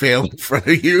absolutely fail in front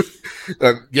of you?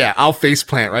 Yeah, I'll face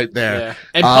plant right there. Yeah.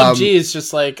 And PUBG is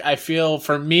just like, I feel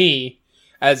for me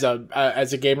as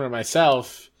a gamer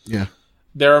myself. Yeah.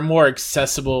 There are more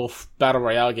accessible battle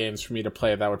royale games for me to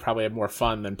play that would probably have more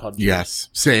fun than PUBG. Yes,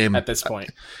 same. At this point.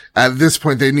 At this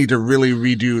point, they need to really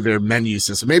redo their menu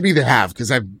system. Maybe they have,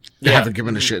 because I haven't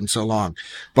given a shit in so long.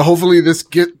 But hopefully this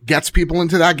gets people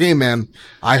into that game, man.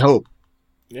 I hope.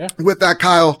 Yeah. With that,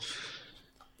 Kyle,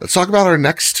 let's talk about our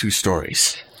next 2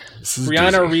 stories.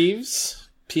 Brianna Reeves,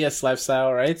 PS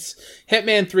Lifestyle, writes,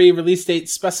 Hitman 3 release date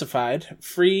specified.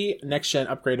 Free next-gen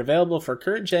upgrade available for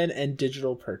current-gen and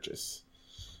digital purchase.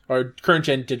 Or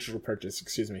current-gen digital purchase,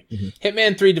 excuse me.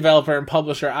 Hitman 3 developer and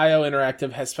publisher IO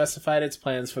Interactive has specified its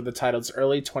plans for the title's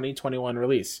early 2021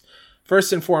 release.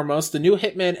 First and foremost, the new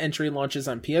Hitman entry launches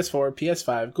on PS4,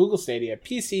 PS5, Google Stadia,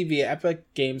 PC via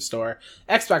Epic Games Store,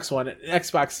 Xbox One, and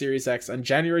Xbox Series X on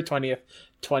January 20th,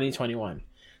 2021.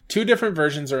 2 different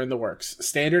versions are in the works,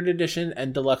 Standard Edition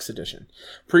and Deluxe Edition.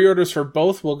 Pre-orders for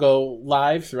both will go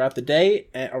live throughout the day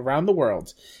around the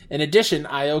world. In addition,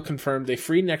 IO confirmed a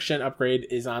free next-gen upgrade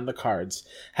is on the cards.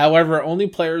 However, only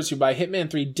players who buy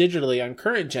Hitman 3 digitally on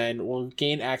current gen will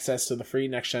gain access to the free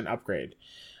next-gen upgrade.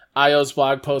 IO's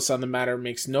blog post on the matter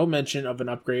makes no mention of an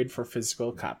upgrade for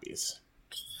physical copies.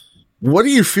 What do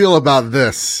you feel about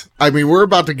this? I mean, we're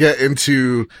about to get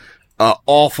into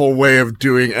awful way of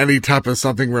doing any type of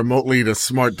something remotely to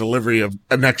smart delivery of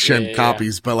next gen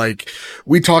copies. But like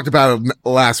we talked about it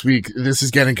last week, this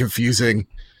is getting confusing.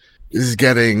 This is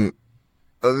going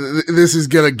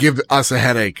to give us a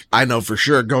headache. I know for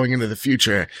sure going into the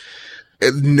future.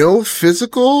 No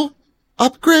physical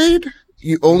upgrade.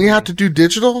 You only have to do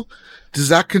digital. Does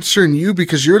that concern you?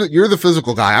 Because you're the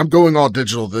physical guy. I'm going all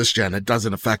digital this gen. It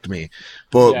doesn't affect me.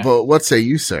 But what say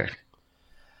you, sir?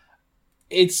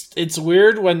 It's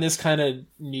weird when this kind of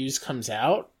news comes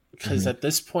out because at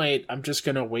this point I'm just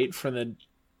gonna wait for the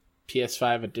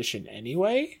PS5 edition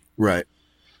anyway. Right.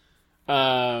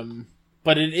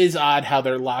 But it is odd how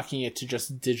they're locking it to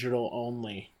just digital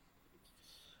only.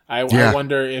 I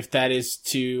wonder if that is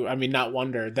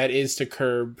that is to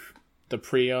curb the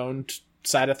pre-owned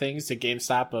side of things, the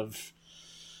GameStop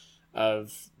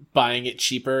of buying it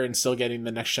cheaper and still getting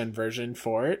the next gen version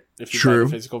for it if you buy the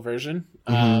physical version.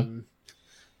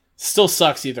 Still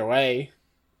sucks either way.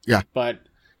 Yeah. But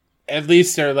at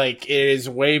least they're like, it is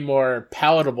way more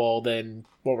palatable than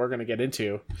what we're going to get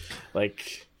into.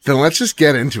 Like, then let's just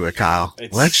get into it, Kyle.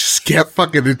 Let's just get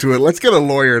fucking into it. Let's get a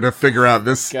lawyer to figure out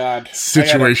this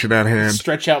situation at hand.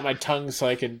 Stretch out my tongue so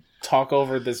I can talk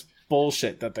over this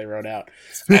bullshit that they wrote out.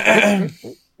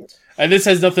 And this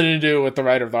has nothing to do with the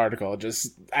writer of the article,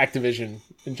 just Activision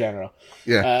in general.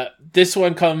 Yeah. This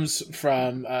one comes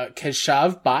from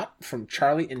Keshav Bot from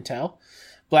Charlie Intel.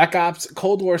 Black Ops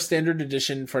Cold War Standard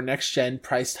Edition for next gen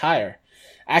priced higher.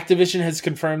 Activision has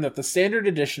confirmed that the standard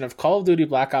edition of Call of Duty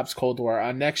Black Ops Cold War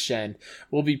on next gen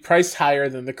will be priced higher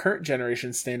than the current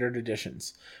generation standard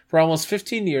editions. For almost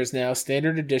 15 years now,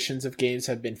 standard editions of games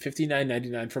have been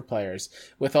 $59.99 for players,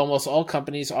 with almost all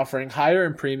companies offering higher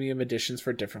and premium editions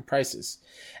for different prices.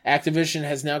 Activision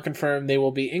has now confirmed they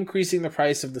will be increasing the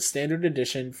price of the standard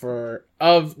edition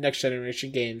of next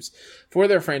generation games for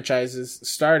their franchises,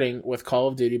 starting with Call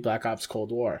of Duty Black Ops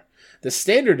Cold War. The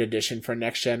standard edition for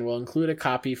next gen will include a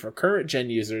copy for current gen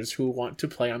users who want to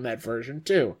play on that version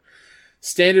too.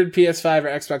 Standard PS5 or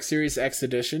Xbox Series X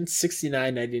edition,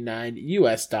 $69.99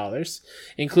 US,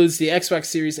 includes the Xbox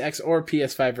Series X or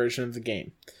PS5 version of the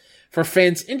game. For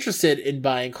fans interested in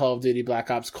buying Call of Duty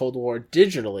Black Ops Cold War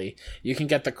digitally, you can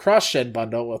get the cross-gen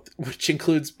bundle, which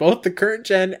includes both the current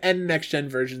gen and next gen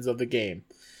versions of the game.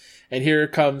 And here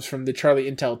it comes from the Charlie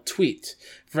Intel tweet.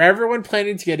 For everyone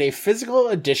planning to get a physical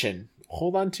edition,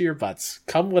 hold on to your butts.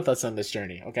 Come with us on this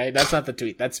journey, okay? That's not the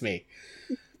tweet. That's me.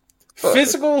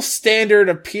 Physical standard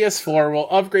of PS4 will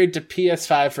upgrade to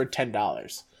PS5 for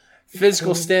 $10.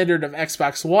 Physical standard of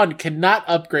Xbox One cannot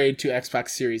upgrade to Xbox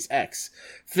Series X.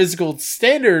 Physical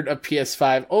standard of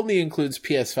PS5 only includes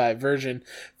PS5 version.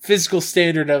 Physical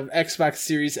standard of Xbox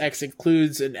Series X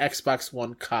includes an Xbox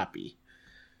One copy.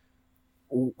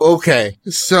 Okay,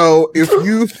 so if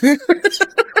you...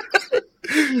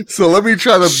 So let me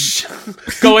try to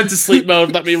go into sleep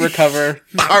mode. Let me recover.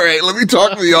 All right, let me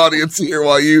talk to the audience here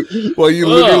while you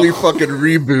literally fucking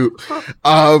reboot.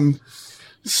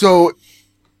 So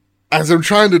as I'm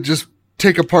trying to just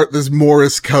take apart this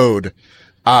Morse code,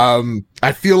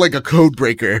 I feel like a code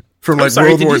breaker from like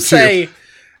World War II.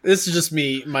 This is just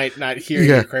me, might not hear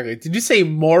you correctly. Did you say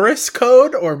Morse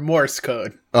code or Morse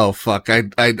code? Oh fuck, I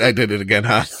did it again,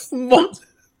 huh?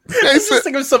 I just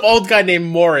think of some old guy named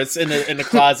Morris in a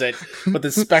closet with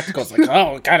his spectacles. Like,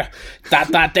 oh, gotta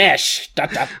dash.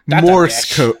 Morse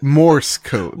code,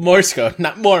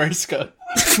 not Morse code.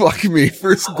 Fuck me,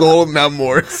 first goal, now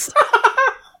Morse.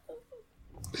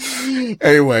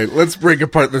 Anyway, let's break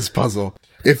apart this puzzle.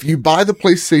 If you buy the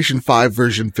PlayStation 5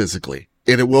 version physically,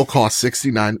 it will cost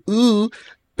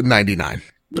 $69.99.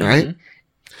 Right?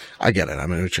 I get it.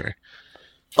 I'm immature.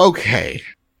 Okay.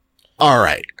 All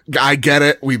right. I get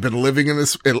it. We've been living in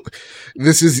this.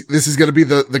 This is going to be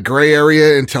the gray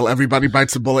area until everybody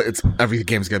bites the bullet. Every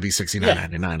game's going to be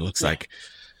 $69.99. It looks like.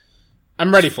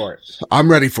 I'm ready for it. I'm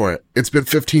ready for it. It's been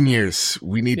 15 years.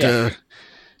 We need to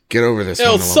get over this.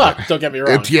 It'll suck. Don't get me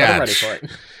wrong. But I'm ready for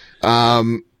it.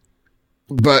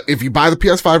 But if you buy the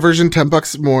PS5 version,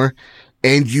 $10 more,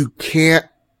 and you can't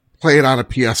play it on a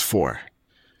PS4.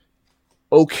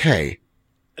 Okay.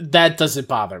 That doesn't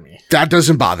bother me. That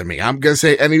doesn't bother me. I'm going to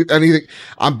say anything.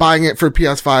 I'm buying it for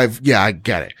PS5. Yeah, I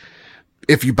get it.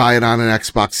 If you buy it on an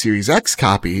Xbox Series X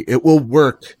copy, it will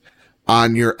work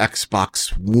on your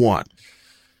Xbox One.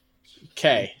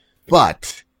 Okay.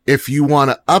 But if you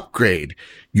want to upgrade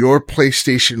your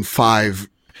PlayStation 5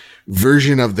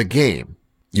 version of the game,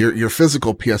 your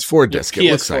physical PS4 disc, it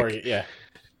looks like,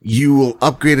 you will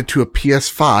upgrade it to a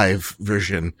PS5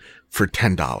 version for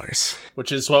 $10.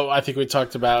 Which is what I think we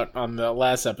talked about on the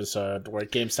last episode where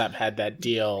GameStop had that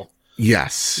deal.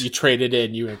 Yes. You trade it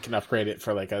in, you can upgrade it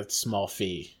for like a small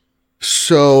fee.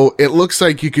 So it looks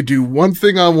like you could do one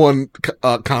thing on one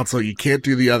console, you can't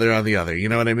do the other on the other. You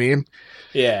know what I mean?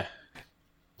 Yeah.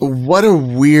 What a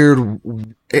weird,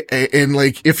 and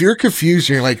like, if you're confused,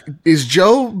 you're like, is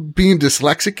Joe being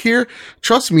dyslexic here?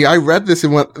 Trust me, I read this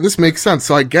and this makes sense,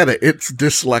 so I get it. It's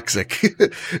dyslexic.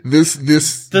 This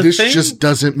just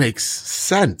doesn't make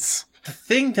sense. The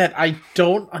thing that I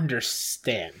don't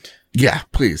understand. Yeah,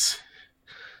 please.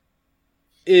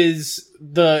 Is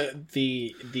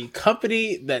the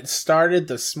company that started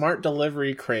the smart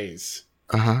delivery craze.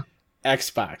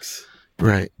 Xbox.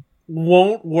 Right.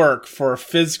 Won't work for a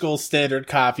physical standard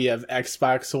copy of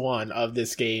Xbox One of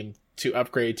this game to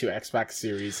upgrade to Xbox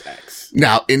Series X.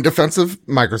 Now, in defense of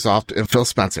Microsoft and Phil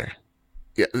Spencer,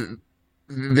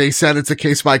 they said it's a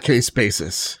case-by-case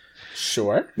basis.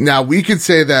 Sure. Now, we could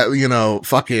say that,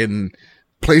 fucking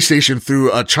PlayStation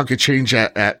threw a chunk of change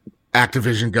at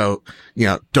Activision,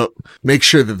 don't make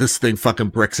sure that this thing fucking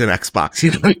bricks in Xbox.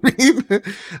 You know what I mean?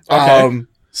 Okay.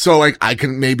 So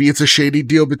maybe it's a shady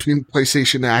deal between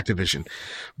PlayStation and Activision,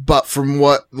 but from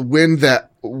the wind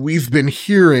that we've been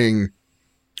hearing,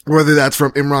 whether that's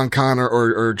from Imran Khan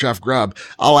or Jeff Grubb,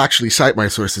 I'll actually cite my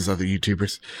sources, other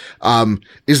YouTubers,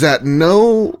 is that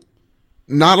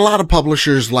not a lot of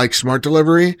publishers like Smart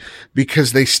Delivery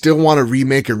because they still want to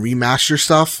remake and remaster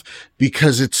stuff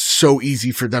because it's so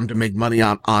easy for them to make money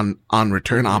on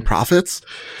return on profits.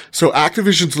 So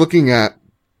Activision's looking at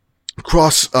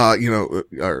cross-gen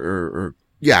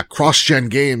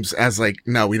games as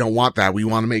no, we don't want that. We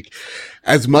want to make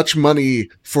as much money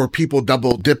for people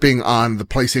double dipping on the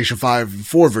PlayStation 5 and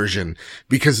 4 version,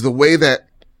 because the way that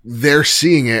they're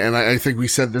seeing it, and I think we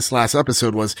said this last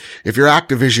episode, was if you're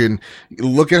Activision,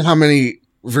 look at how many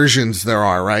versions there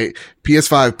are, right?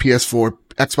 PS5, PS4,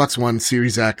 Xbox One,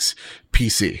 Series X,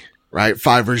 PC, right?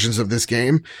 5 versions of this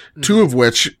game, mm-hmm. 2 of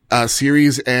which,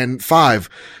 Series and 5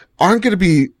 aren't going to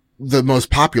be the most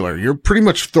popular. You're pretty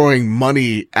much throwing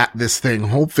money at this thing,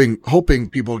 hoping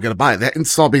people are going to buy it. That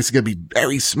install base is going to be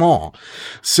very small.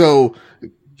 So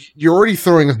you're already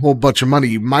throwing a whole bunch of money.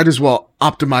 You might as well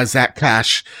optimize that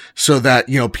cash so that,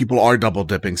 people are double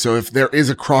dipping. So if there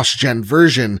is a cross-gen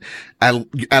version,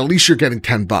 at least you're getting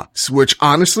 $10, which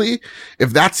honestly, if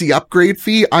that's the upgrade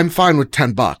fee, I'm fine with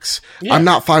 $10. Yeah. I'm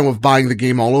not fine with buying the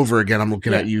game all over again. I'm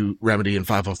looking at you, Remedy and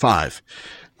 505.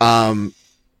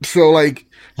 So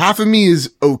half of me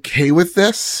is okay with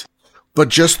this, but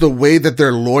just the way that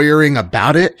they're lawyering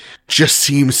about it just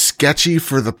seems sketchy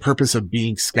for the purpose of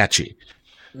being sketchy.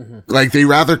 Mm-hmm. They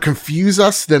rather confuse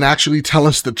us than actually tell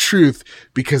us the truth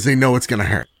because they know it's going to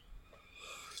hurt.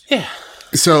 Yeah.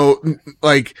 So,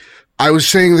 I was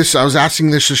saying this, I was asking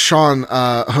this to Sean,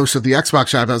 host of the Xbox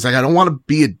Chat. I was like, I don't want to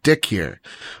be a dick here,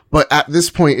 but at this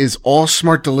point is all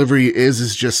Smart Delivery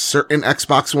is just certain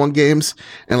Xbox One games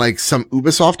and some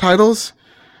Ubisoft titles.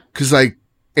 Cause in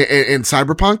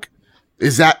Cyberpunk,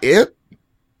 is that it?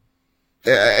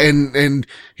 And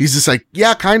he's just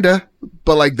yeah, kinda.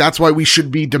 But that's why we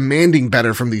should be demanding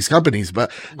better from these companies. But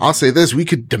I'll say this, we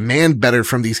could demand better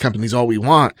from these companies all we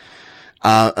want.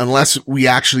 Unless we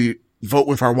actually vote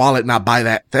with our wallet, not buy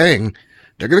that thing,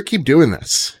 they're going to keep doing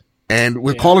this. And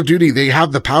with Call of Duty, they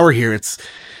have the power here. It's,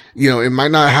 it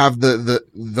might not have the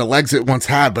legs it once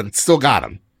had, but it's still got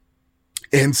them.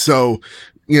 And so,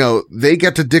 they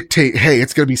get to dictate, hey,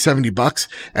 it's going to be $70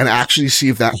 and actually see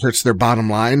if that hurts their bottom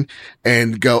line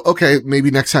and go, okay,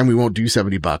 maybe next time we won't do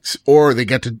 $70. Or they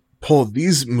get to pull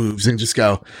these moves and just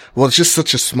go, well, it's just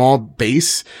such a small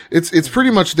base. It's pretty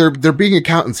much, they're being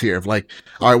accountants here of all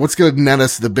right, what's going to net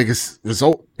us the biggest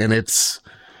result? And it's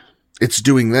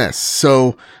doing this.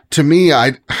 So to me,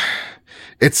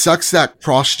 it sucks that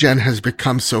cross-gen has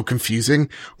become so confusing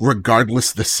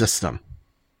regardless the system.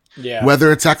 Yeah.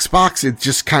 Whether it's Xbox, it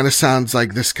just kind of sounds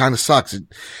like this kind of sucks.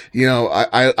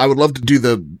 I would love to do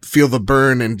the feel the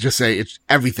burn and just say it's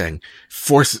everything.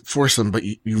 Force them, but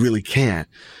you really can't.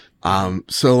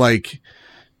 So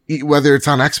whether it's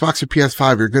on Xbox or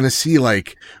PS5, you're going to see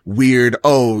weird,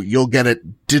 you'll get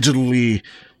it digitally,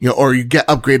 or you get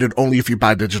upgraded only if you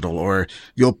buy digital, or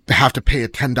you'll have to pay a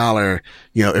 $10,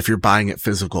 if you're buying it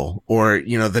physical, or,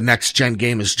 the next gen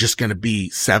game is just going to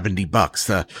be $70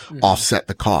 to offset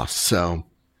the cost. So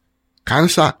kind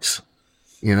of sucks,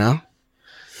 Yeah.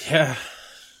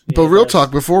 But real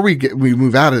talk, before we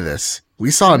move out of this,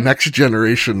 we saw next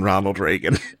generation Ronald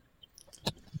Reagan.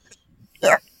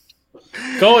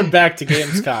 Going back to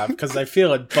Gamescom, because I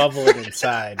feel it bubbling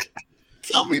inside.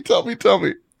 Tell me.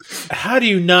 How do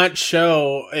you not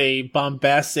show a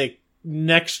bombastic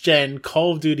next-gen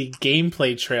Call of Duty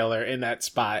gameplay trailer in that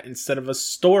spot instead of a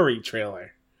story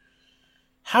trailer?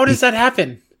 How does that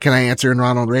happen? Can I answer in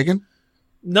Ronald Reagan?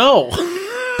 No.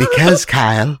 Because,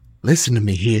 Kyle, listen to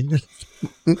me here.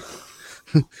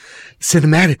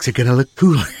 Cinematics are going to look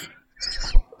cooler.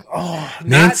 Oh,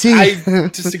 Nancy. I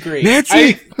disagree.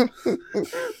 Nancy.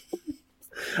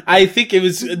 I think it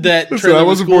was that trailer. So I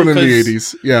wasn't born in the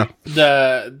 80s. Yeah.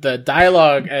 The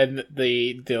dialogue and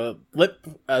the lip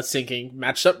syncing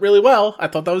matched up really well. I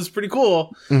thought that was pretty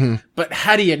cool. Mm-hmm. But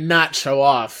how do you not show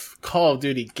off Call of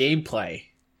Duty gameplay?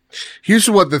 Here's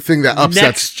what the thing that upsets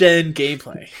next gen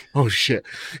gameplay. Oh shit!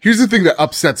 Here's the thing that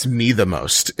upsets me the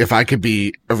most. If I could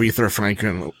be Aretha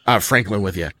Franklin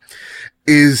with you,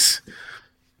 is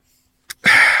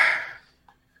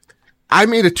I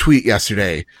made a tweet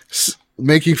yesterday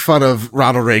making fun of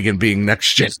Ronald Reagan being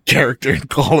next gen character in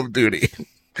Call of Duty,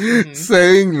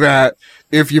 saying that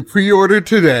if you pre-order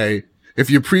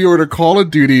Call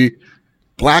of Duty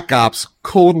Black Ops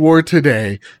Cold War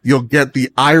today, you'll get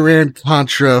the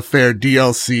Iran-Contra affair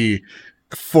DLC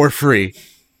for free.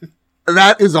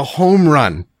 That is a home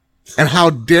run. And how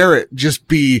dare it just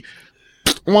be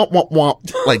womp, womp,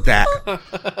 womp like that.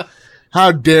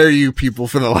 How dare you people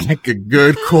for the lack of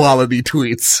good quality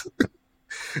tweets.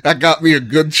 That got me a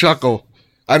good chuckle.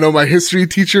 I know my history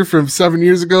teacher from 7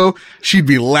 years ago, she'd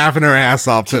be laughing her ass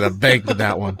off to the bank with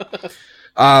that one.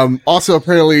 Also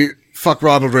apparently, fuck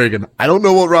Ronald Reagan. I don't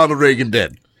know what Ronald Reagan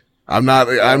did. I'm not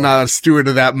a steward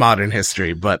of that modern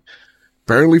history, but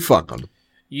apparently fuck him.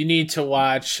 You need to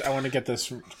watch. I want to get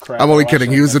this correct. I'm only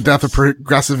kidding. He was the death of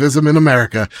progressivism in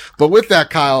America. But with that,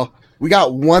 Kyle, we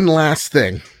got one last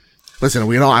thing. Listen,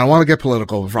 I don't want to get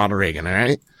political with Ronald Reagan. All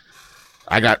right.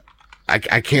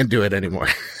 I can't do it anymore.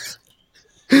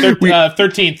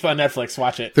 13th on Netflix.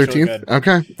 Watch it. 13th. Really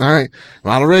okay. All right.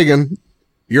 Ronald Reagan,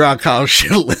 you're on Kyle's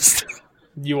shit list.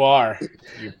 You are.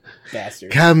 You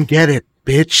bastard. Come get it,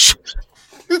 bitch.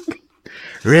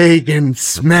 Reagan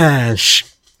smash.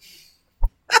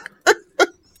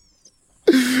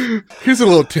 Here's a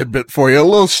little tidbit for you, a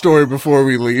little story before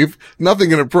we leave.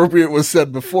 Nothing inappropriate was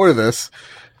said before this.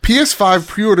 PS5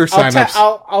 pre-order signups.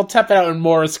 I'll tap it out in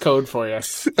Morse code for you.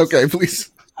 Okay,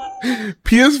 please.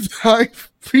 PS5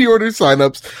 pre-order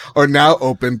signups are now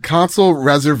open. Console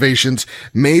reservations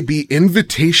may be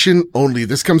invitation only.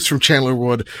 This comes from Chandler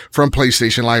Wood from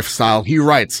PlayStation Lifestyle. He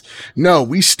writes, no,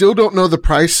 we still don't know the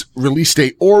price, release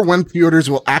date, or when pre-orders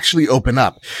will actually open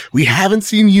up. We haven't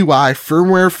seen UI,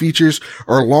 firmware features,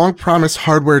 or long-promised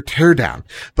hardware teardown.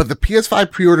 But the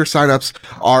PS5 pre-order signups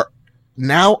are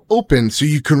now open so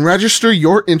you can register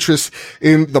your interest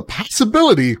in the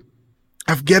possibility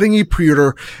of getting a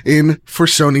pre-order in for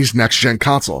Sony's next-gen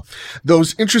console.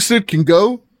 Those interested can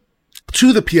go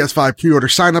to the PS5 pre-order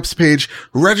signups page,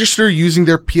 register using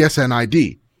their PSN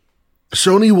ID.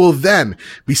 Sony will then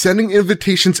be sending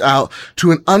invitations out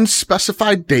to an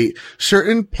unspecified date,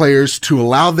 certain players to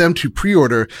allow them to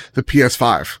pre-order the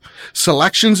PS5.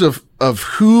 Selections of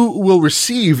who will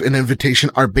receive an invitation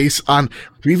are based on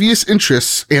previous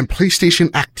interests and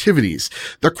PlayStation activities,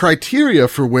 the criteria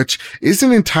for which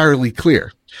isn't entirely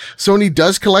clear. Sony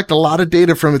does collect a lot of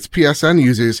data from its PSN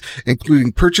users,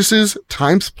 including purchases,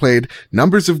 times played,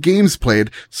 numbers of games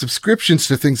played, subscriptions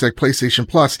to things like PlayStation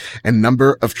Plus, and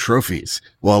number of trophies.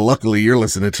 Well, luckily you're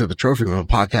listening to the Trophy Room, a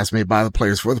podcast made by the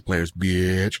players for the players,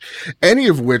 bitch. Any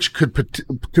of which could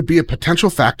be a potential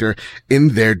factor in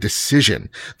their decision.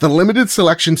 The limited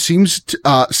selection seems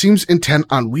intent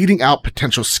on weeding out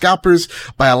potential scalpers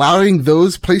by allowing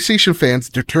those PlayStation fans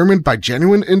determined by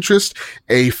genuine interest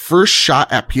a first shot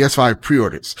at PS5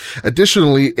 pre-orders.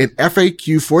 Additionally, an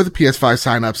FAQ for the PS5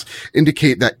 signups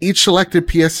indicate that each selected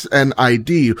PSN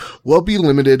ID will be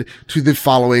limited to the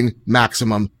following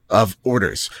maximum of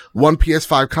orders: 1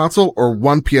 PS5 console or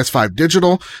 1 PS5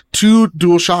 digital, 2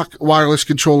 DualShock wireless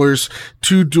controllers,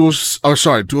 2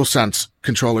 DualSense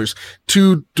controllers,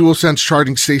 2 DualSense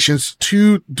charging stations,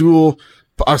 2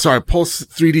 Pulse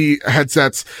 3D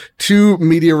headsets, 2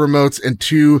 media remotes, and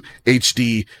 2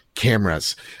 HD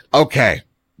cameras. Okay.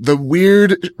 The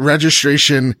weird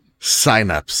registration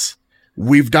signups.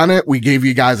 We've done it. We gave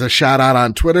you guys a shout out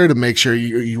on Twitter to make sure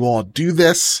you all do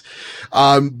this.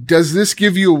 Does this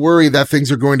give you a worry that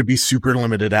things are going to be super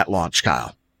limited at launch,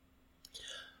 Kyle?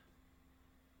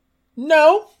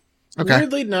 No. Okay.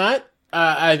 Weirdly not.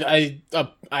 I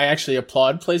actually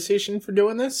applaud PlayStation for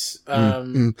doing this.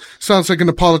 Sounds like an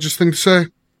apologist thing to say.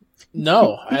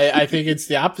 No, I think it's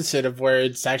the opposite of where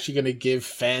it's actually going to give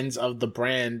fans of the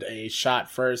brand a shot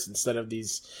first instead of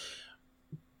these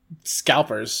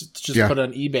scalpers to just put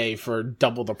on eBay for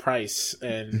double the price.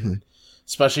 And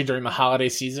especially during the holiday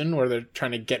season where they're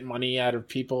trying to get money out of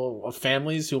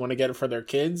families who want to get it for their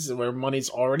kids, where money's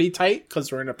already tight because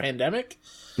we're in a pandemic.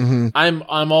 I'm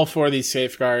all for these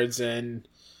safeguards, and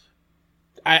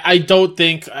I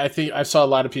think I saw a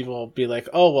lot of people be like,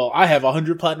 oh, well, I have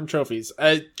 100 platinum trophies.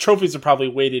 Trophies are probably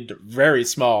weighted very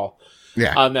small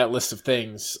on that list of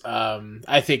things.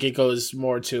 I think it goes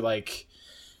more to like,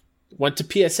 went to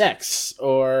PSX,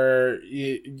 or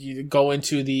you go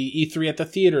into the E3 at the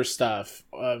theater stuff,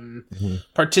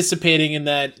 participating in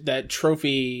that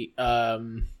trophy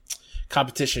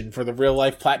competition for the real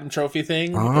life platinum trophy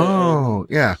thing. Oh,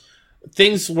 yeah.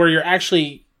 Things where you're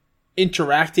actually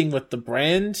interacting with the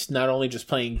brand, not only just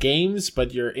playing games,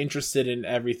 but you're interested in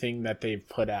everything that they've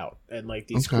put out, and like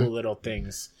these cool little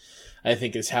things, I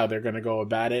think is how they're going to go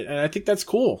about it. And I think that's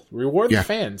cool. Reward the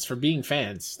fans for being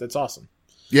fans. That's awesome.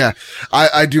 Yeah,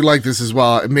 I do like this as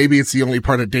well. Maybe it's the only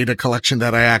part of data collection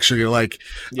that I actually like,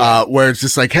 where it's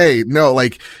just like, hey, no,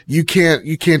 like you can't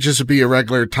just be a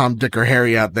regular Tom, Dick, or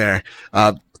Harry out there.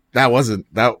 That was good.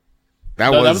 That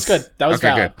was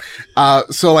valid.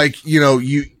 Good. So like,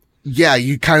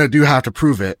 you kind of do have to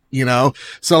prove it,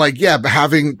 So like, but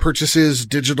having purchases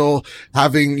digital,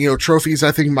 having, trophies,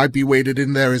 I think might be weighted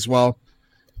in there as well.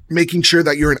 Making sure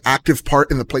that you're an active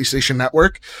part in the PlayStation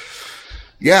Network.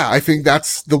 Yeah, I think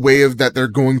that's the way that they're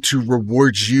going to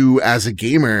reward you as a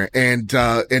gamer. And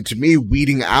to me,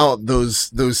 weeding out those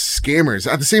scammers.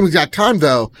 At the same exact time,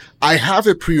 though, I have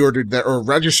it pre-ordered there or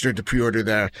registered to pre-order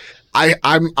there.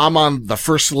 I'm on the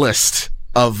first list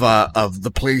of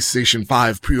the PlayStation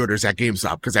 5 pre-orders at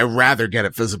GameStop because I'd rather get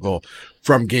it physical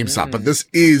from GameStop. But this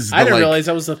is I didn't realize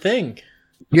that was a thing.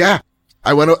 Yeah.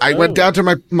 I went down to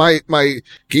my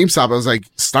GameStop. I was like,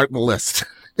 start the list.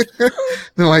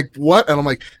 They're like, what? And I'm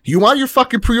like, you want your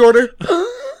fucking pre-order?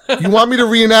 You want me to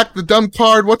reenact the dumb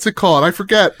card? What's it called? I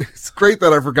forget. It's great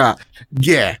that I forgot.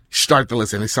 Yeah, start the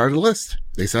list. And they started the list.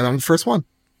 They said I'm the first one.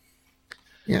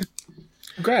 Yeah.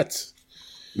 Congrats.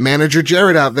 Manager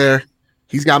Jared out there,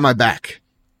 he's got my back,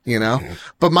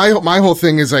 But my whole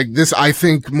thing is like this, I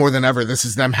think more than ever, this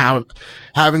is them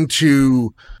having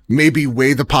to maybe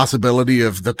weigh the possibility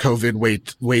of the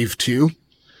COVID wave 2.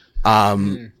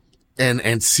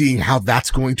 And seeing how that's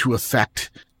going to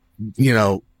affect,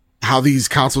 how these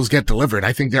consoles get delivered.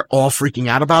 I think they're all freaking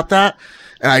out about that.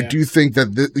 And I do think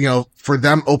that, for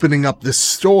them opening up this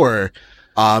store,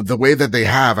 the way that they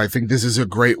have, I think this is a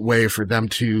great way for them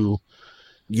to,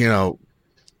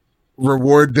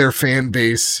 reward their fan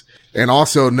base. And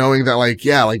also knowing that like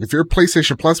if you're a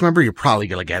PlayStation Plus member, you're probably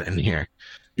going to get in here.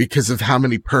 Because of how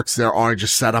many perks there are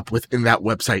just set up within that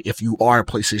website. If you are a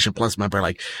PlayStation Plus member,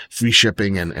 like free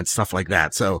shipping and stuff like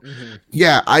that. So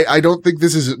I don't think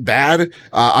this is bad.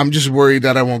 I'm just worried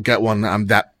that I won't get one. I'm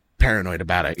that paranoid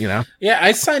about it, Yeah.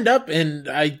 I signed up and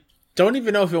I don't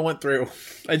even know if it went through.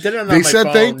 I did it on my phone. They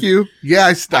said thank you.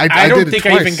 Yeah. I don't think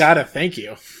I even got a thank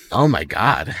you. Oh my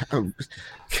God.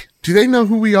 Do they know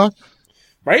who we are?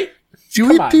 Right? Do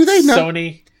they know?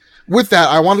 Sony. With that,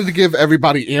 I wanted to give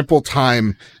everybody ample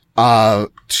time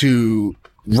to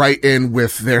write in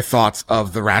with their thoughts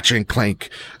of the Ratchet and Clank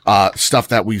stuff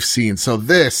that we've seen. So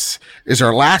this is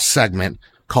our last segment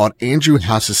called Andrew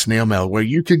House's Snail Mail, where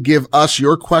you can give us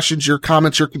your questions, your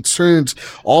comments, your concerns,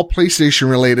 all PlayStation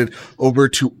related, over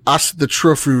to us, the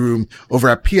Trophy Room, over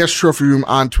at PS Trophy Room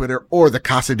on Twitter or the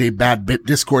Casa de Bad Bit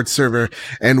Discord server.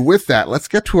 And with that, let's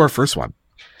get to our first one.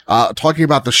 Talking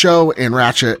about the show and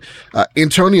Ratchet,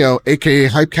 Antonio, aka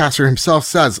Hypecaster himself,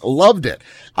 says, loved it.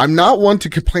 I'm not one to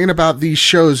complain about these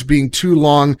shows being too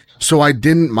long, so I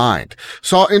didn't mind.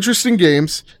 Saw interesting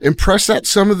games, impressed at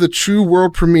some of the true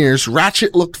world premieres.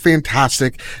 Ratchet looked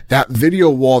fantastic. That video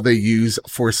wall they use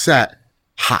for set,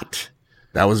 hot.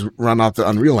 That was run off the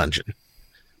Unreal Engine.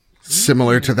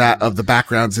 Similar to that of the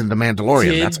backgrounds in The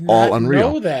Mandalorian. That's all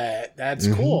Unreal. Know that. That's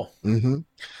cool. Mm-hmm.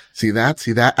 See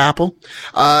that, Apple?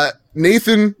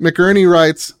 Nathan McErney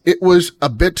writes, it was a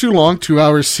bit too long. 2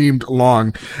 hours seemed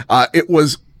long. It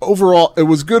was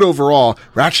good overall.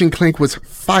 Ratchet and Clank was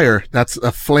fire. That's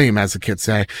a flame, as the kids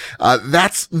say.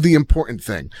 That's the important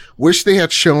thing. Wish they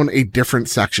had shown a different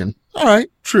section. All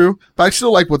right, true. But I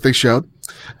still like what they showed.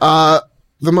 The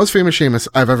most famous Seamus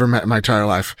I've ever met in my entire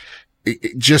life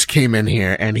it just came in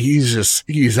here, and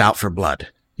he's out for blood.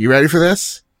 You ready for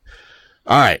this?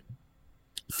 All right.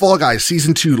 Fall Guys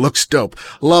Season 2 looks dope.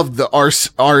 Loved the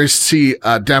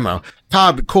RSC demo.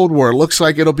 Todd, Cold War looks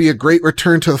like it'll be a great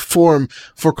return to the form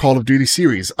for Call of Duty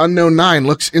series. Unknown 9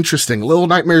 looks interesting. Little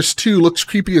Nightmares 2 looks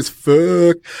creepy as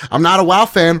fuck. I'm not a WoW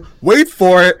fan. Wait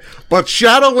for it. But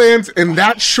Shadowlands and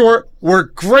that short were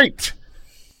great.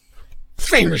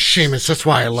 Famous Seamus, that's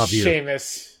why I love you.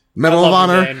 Seamus. Medal of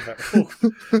Honor.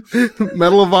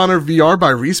 Medal of Honor VR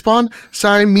by Respawn?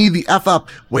 Sign me the F up.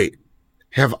 Wait.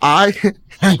 Have I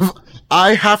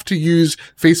to use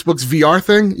Facebook's VR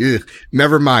thing? Ugh,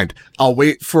 never mind. I'll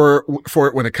wait for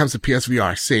it when it comes to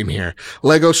PSVR. Same here.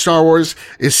 Lego Star Wars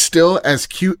is still as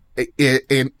cute,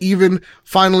 and even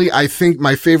finally, I think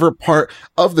my favorite part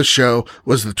of the show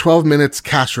was the 12 minutes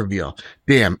cast reveal.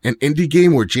 Damn, an indie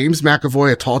game where James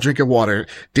McAvoy, a tall drink of water,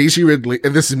 Daisy Ridley,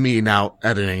 and this is me now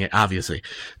editing it, obviously.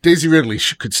 Daisy Ridley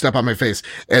could step on my face,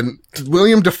 and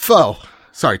William Dafoe.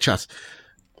 Sorry, Chess.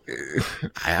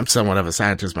 I am somewhat of a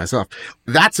scientist myself.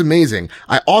 That's amazing.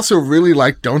 I also really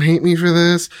like, don't hate me for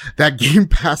this, that Game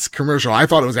Pass commercial. I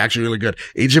thought it was actually really good.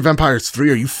 Age of Empires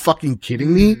 3. Are you fucking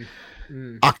kidding me?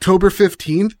 October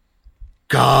 15th?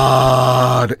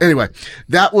 God. Anyway,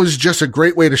 that was just a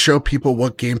great way to show people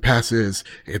what Game Pass is.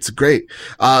 It's great.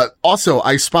 Also,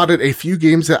 I spotted a few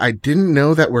games that I didn't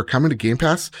know that were coming to Game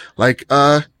Pass, like,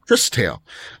 Crystal Tale.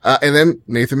 And then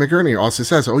Nathan McGurney also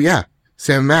says, oh yeah,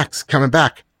 Sam Max coming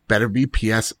back. Better be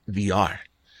PS VR.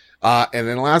 And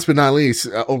then last but not least,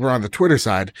 over on the Twitter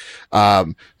side,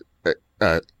 I'm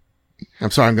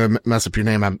sorry, I'm going to mess up your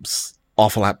name. I'm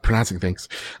awful at pronouncing things.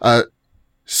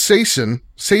 Sason,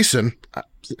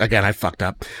 again, I fucked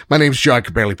up. My name's Joe. I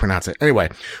could barely pronounce it. Anyway,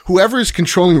 whoever is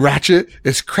controlling Ratchet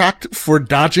is cracked for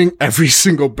dodging every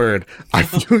single bird. I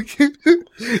feel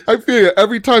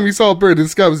every time he saw a bird,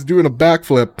 this guy was doing a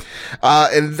backflip.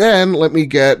 And then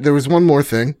there was one more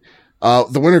thing.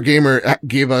 The Winter Gamer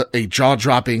gave a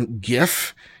jaw-dropping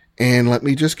GIF, and let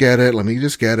me just get it.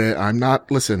 I'm not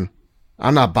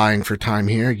buying for time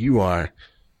here. You are.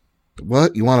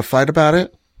 What? You want to fight about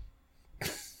it?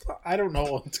 I don't know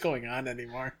what's going on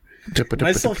anymore. Am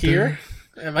I still here?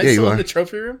 Am I still in the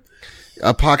trophy room?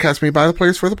 A podcast made by the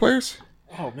players for the players.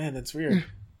 Oh man, that's weird.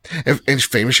 And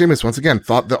Famous Seamus once again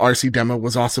thought the RC demo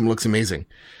was awesome. Looks amazing.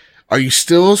 Are you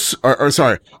still,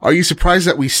 are you surprised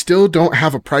that we still don't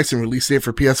have a price and release date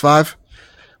for PS5?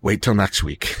 Wait till next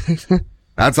week.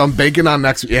 I'm banking on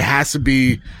next week. It has to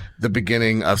be the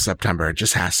beginning of September. It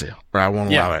just has to, or I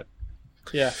won't allow it.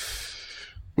 Yeah.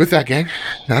 With that, gang,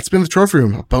 that's been the Trophy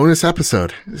Room, a bonus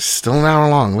episode. It's still an hour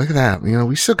long. Look at that.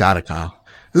 We still got it, Kyle.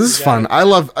 This is fun. I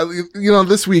love,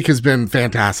 this week has been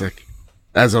fantastic.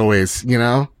 As always,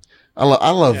 I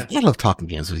love talking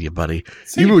games with you, buddy.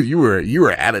 Same. You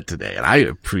were at it today, and I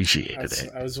appreciated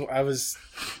it. I was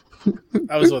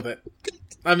with it.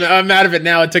 I'm out of it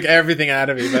now. It took everything out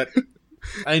of me, but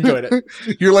I enjoyed it.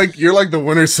 You're like the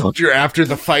Winter Soldier after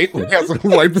the fight. He has to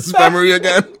wipe his memory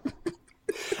again.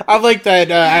 I like that.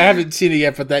 I haven't seen it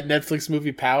yet, but that Netflix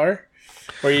movie Power,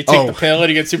 where you take the pill and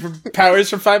you get superpowers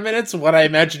for 5 minutes. What I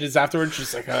imagine is afterwards,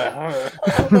 she's like, I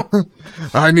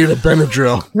need a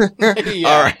Benadryl. Yeah.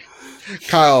 All right,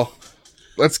 Kyle,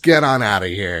 let's get on out of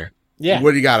here. Yeah.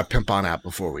 What do you got to pimp on out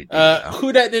before we do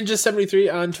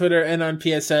WhoDatNinja73 on Twitter and on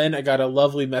PSN. I got a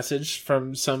lovely message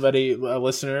from somebody, a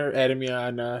listener, adding me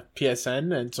on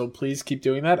PSN, and so please keep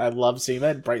doing that. I love seeing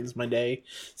that. It brightens my day.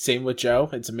 Same with Joe.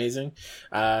 It's amazing.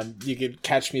 You can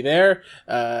catch me there.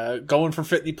 Going for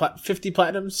 50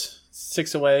 platinums.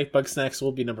 6 away. Bugsnax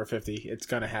will be number 50. It's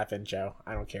going to happen, Joe.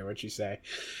 I don't care what you say.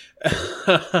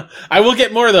 I will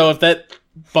get more, though, if that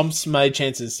bumps my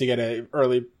chances to get an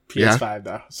early PS5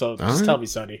 though. So just tell me,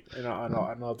 Sony, and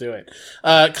I'll do it.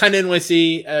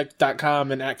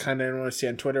 KindaNYC.com and at KindaNYC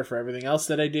on Twitter for everything else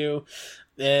that I do.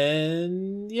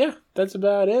 And yeah, that's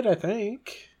about it, I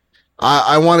think.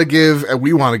 We want to give,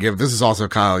 this is also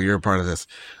Kyle, you're a part of this,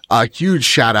 a huge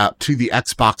shout out to the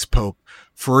Xbox Pope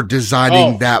for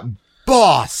designing that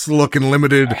boss looking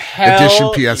limited edition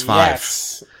PS5.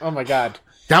 Yes. Oh my God.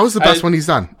 That was the best one he's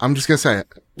done. I'm just going to say it.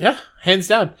 Yeah, hands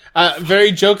down.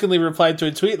 Very jokingly replied to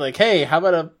a tweet like, hey, how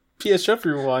about a PS Trophy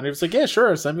Room one? He was like, yeah,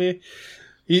 sure. He sent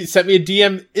me a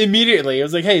DM immediately. It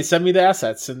was like, hey, send me the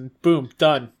assets, and boom,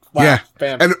 done. Wow, yeah.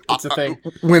 Bam. And it's a thing.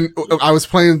 When I was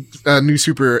playing New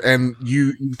Super and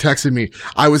you texted me,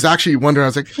 I was actually wondering, I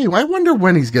was like, hey, I wonder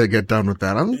when he's going to get done with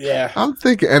that. I'm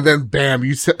thinking, and then bam,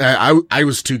 you said, I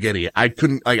was too giddy. I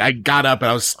couldn't, I got up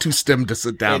and I was too stimmed to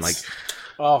sit down.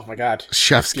 Oh my God.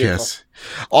 Chef's kiss.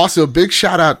 Also, big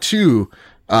shout out to,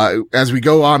 as we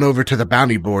go on over to the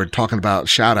bounty board talking about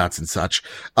shout outs and such,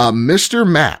 Mr.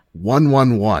 Matt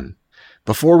 111.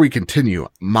 Before we continue,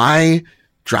 my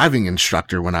driving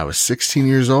instructor when I was 16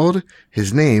 years old,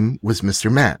 his name was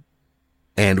Mr. Matt.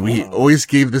 And we always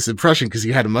gave this impression because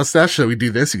he had a mustache. So we do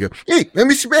this. You go, hey,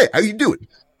 Mr. Matt, how you doing?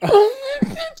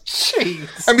 Jeez.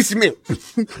 Mr. Matt,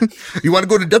 you want to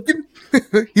go to Duncan?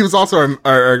 He was also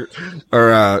our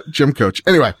gym coach.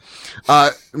 Anyway,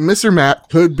 Mr. Matt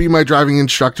could be my driving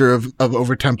instructor of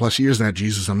over 10 plus years now.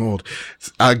 Jesus, I'm old.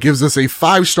 Gives us a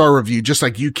 5-star review, just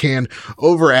like you can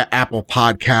over at Apple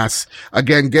Podcasts.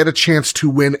 Again, get a chance to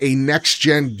win a next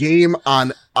gen game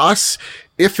on us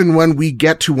if and when we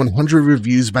get to 100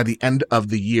 reviews by the end of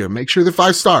the year. Make sure they're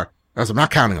 5-star, as I'm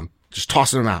not counting them, just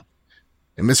tossing them out.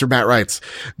 And Mr. Matt writes,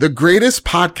 the greatest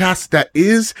podcast that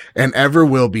is and ever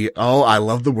will be. Oh, I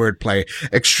love the wordplay.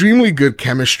 Extremely good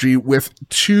chemistry with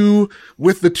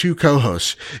the two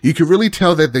co-hosts. You can really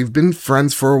tell that they've been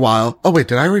friends for a while. Oh, wait,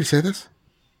 did I already say this?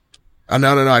 Oh,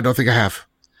 no, I don't think I have.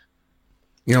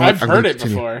 You know what? I've heard it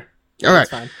before. All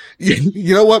right.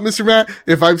 You know what, Mr. Matt?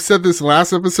 If I've said this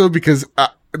last episode because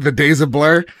the days of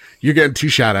Blur, you're getting 2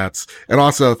 shout outs. And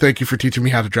also, thank you for teaching me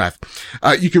how to drive.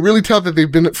 You can really tell that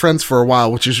they've been friends for a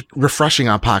while, which is refreshing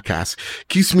on podcasts.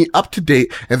 Keeps me up to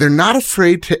date, and they're not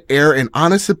afraid to air an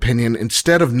honest opinion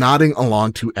instead of nodding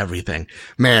along to everything.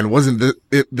 Man, wasn't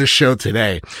the show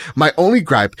today. My only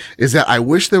gripe is that I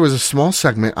wish there was a small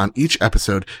segment on each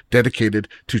episode dedicated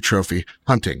to trophy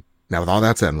hunting. Now, with all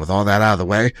that said, and with all that out of the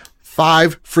way,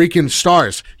 5 freaking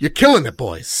stars. You're killing it,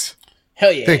 boys.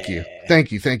 Hell yeah. Thank you.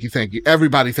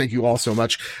 Everybody, thank you all so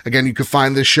much. Again, you can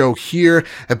find this show here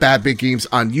at Bad Big Games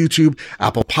on YouTube,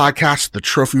 Apple Podcasts, the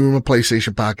Trophy Room of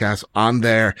PlayStation podcast on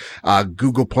there,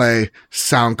 Google Play,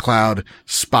 SoundCloud,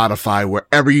 Spotify,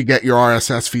 wherever you get your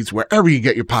RSS feeds, wherever you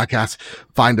get your podcasts,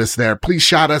 find us there. Please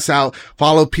shout us out.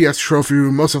 Follow PS Trophy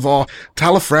Room. Most of all,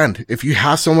 tell a friend. If you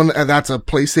have someone that's a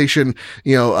PlayStation,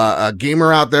 a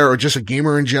gamer out there or just a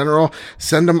gamer in general,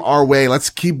 send them our way. Let's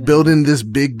keep building this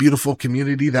big, beautiful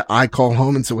community that I call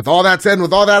home. And so with all that said, and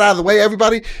with all that out of the way,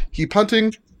 everybody, keep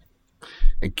hunting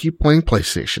and keep playing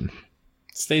PlayStation.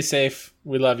 Stay safe.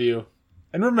 We love you.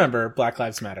 And remember, Black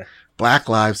Lives Matter. Black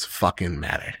Lives fucking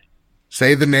matter.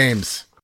 Say the names.